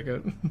Plane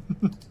Ticket.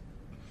 You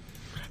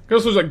can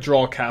also like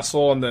draw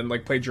Castle and then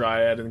like play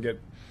Dryad and get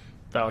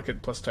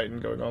Valakut plus Titan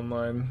going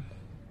online.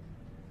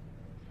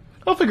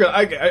 I'll figure.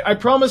 I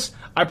promise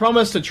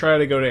to try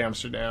to go to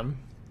Amsterdam,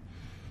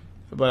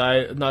 but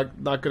I'm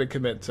not going to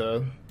commit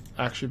to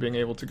actually being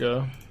able to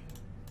go.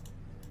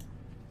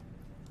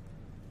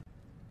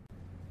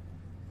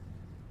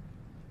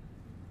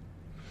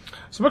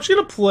 So I'm actually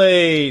going to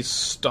play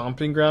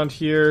Stomping Ground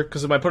here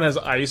because if my opponent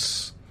has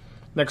ice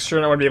next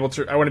turn, I want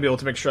to be able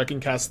to make sure I can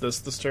cast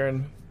this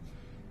turn.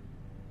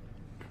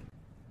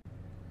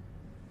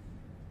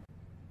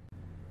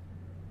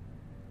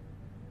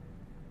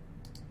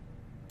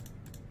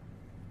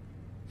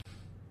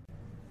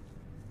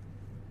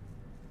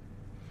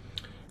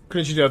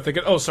 Couldn't you do a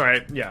Thicket? Oh,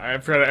 sorry. Yeah, I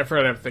forgot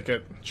I have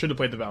Thicket. Should have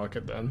played the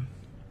Valakut then.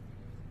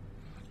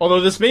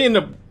 Although this may end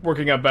up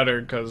working out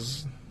better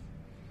because,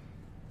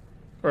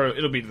 or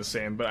it'll be the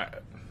same, but I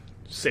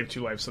save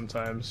 2 lives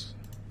sometimes.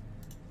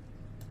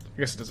 I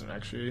guess it doesn't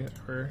actually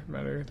ever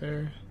matter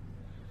there.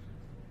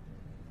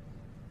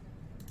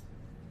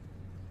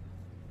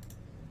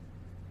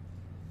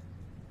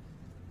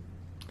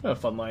 Kind of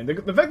a fun line. The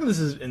fact that this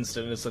is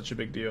instant is such a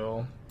big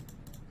deal.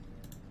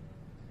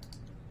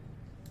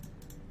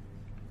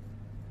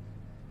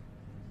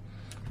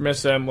 From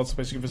SM, what's the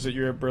place you can visit?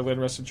 Europe, Berlin,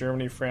 rest of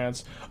Germany,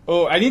 France.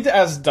 Oh, I need to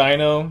ask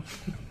Dino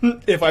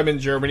if I'm in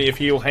Germany, if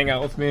he will hang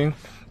out with me.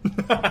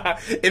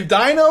 If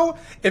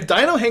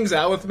Dino hangs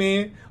out with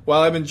me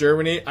while I'm in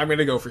Germany, I'm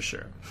gonna go for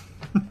sure.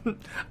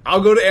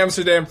 I'll go to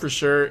Amsterdam for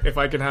sure if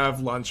I can have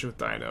lunch with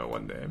Dino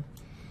one day.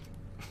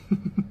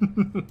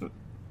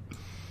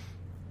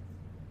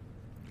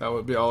 That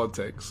would be all it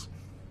takes.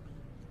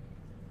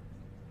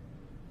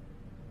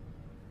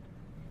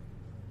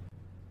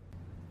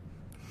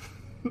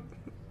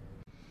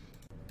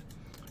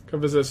 Come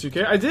visit us, UK.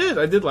 I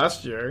did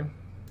last year.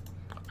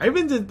 I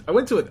went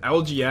to an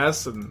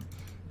LGS and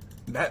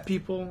met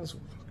people. It was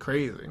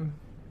crazy.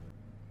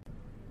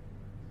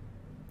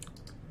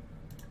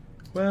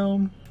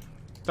 Well,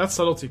 that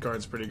subtlety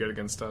card's pretty good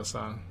against us,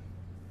 huh?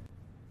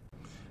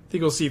 I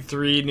think we'll see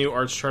 3 new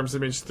Arch Charms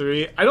image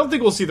 3. I don't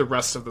think we'll see the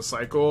rest of the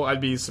cycle. I'd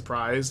be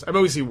surprised. I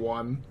bet we see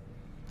 1.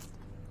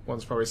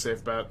 1's probably a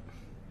safe bet.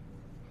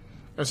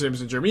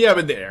 Amsterdam's in Germany. Yeah, I'm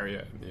in the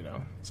area, you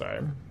know. Sorry.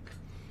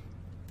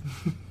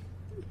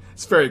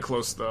 It's very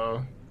close,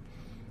 though.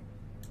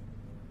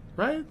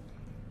 Right?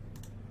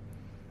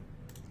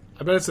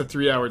 I bet it's a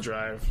 3-hour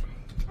drive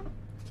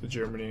to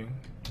Germany.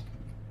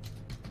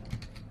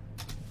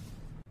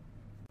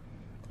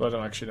 But I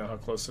don't actually know how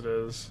close it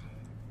is.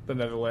 The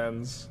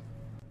Netherlands.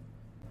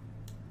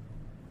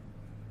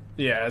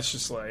 Yeah, it's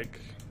just like...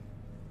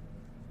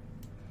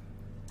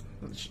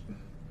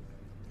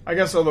 I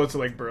guess although to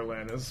like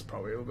Berlin is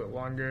probably a little bit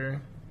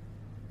longer.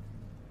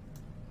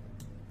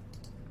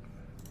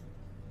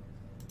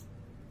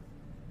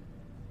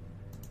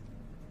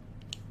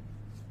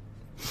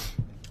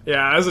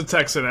 Yeah, as a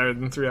Texan, I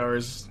in 3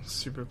 hours,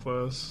 super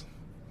close.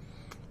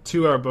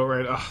 2-hour boat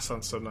ride. Oh,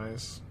 sounds so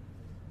nice.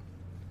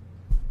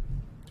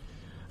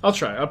 I'll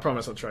try. I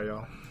promise I'll try,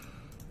 y'all.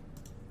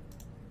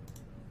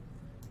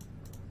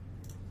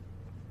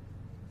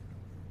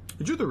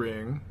 You drew the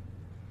ring.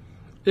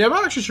 Yeah, I'm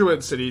not actually sure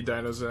what city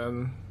Dino's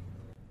in.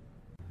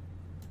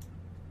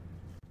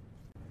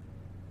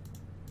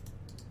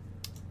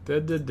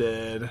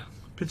 Dead.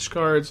 Pitch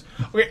cards.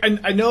 Okay,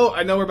 I know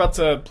we're about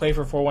to play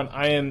for 4-1.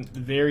 I am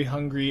very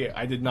hungry.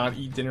 I did not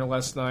eat dinner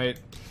last night.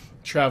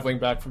 Traveling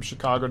back from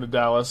Chicago to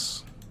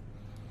Dallas.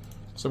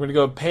 So I'm gonna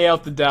go pay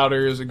out the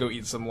doubters and go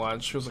eat some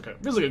lunch. Feels like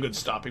a good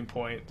stopping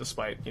point,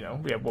 despite, you know,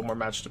 we have one more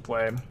match to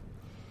play.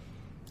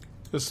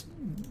 Just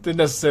didn't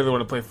necessarily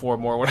want to play 4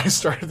 more when I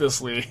started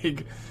this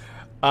league.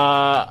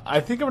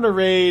 I think I'm gonna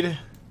raid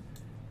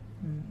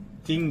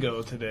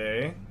Dingo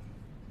today.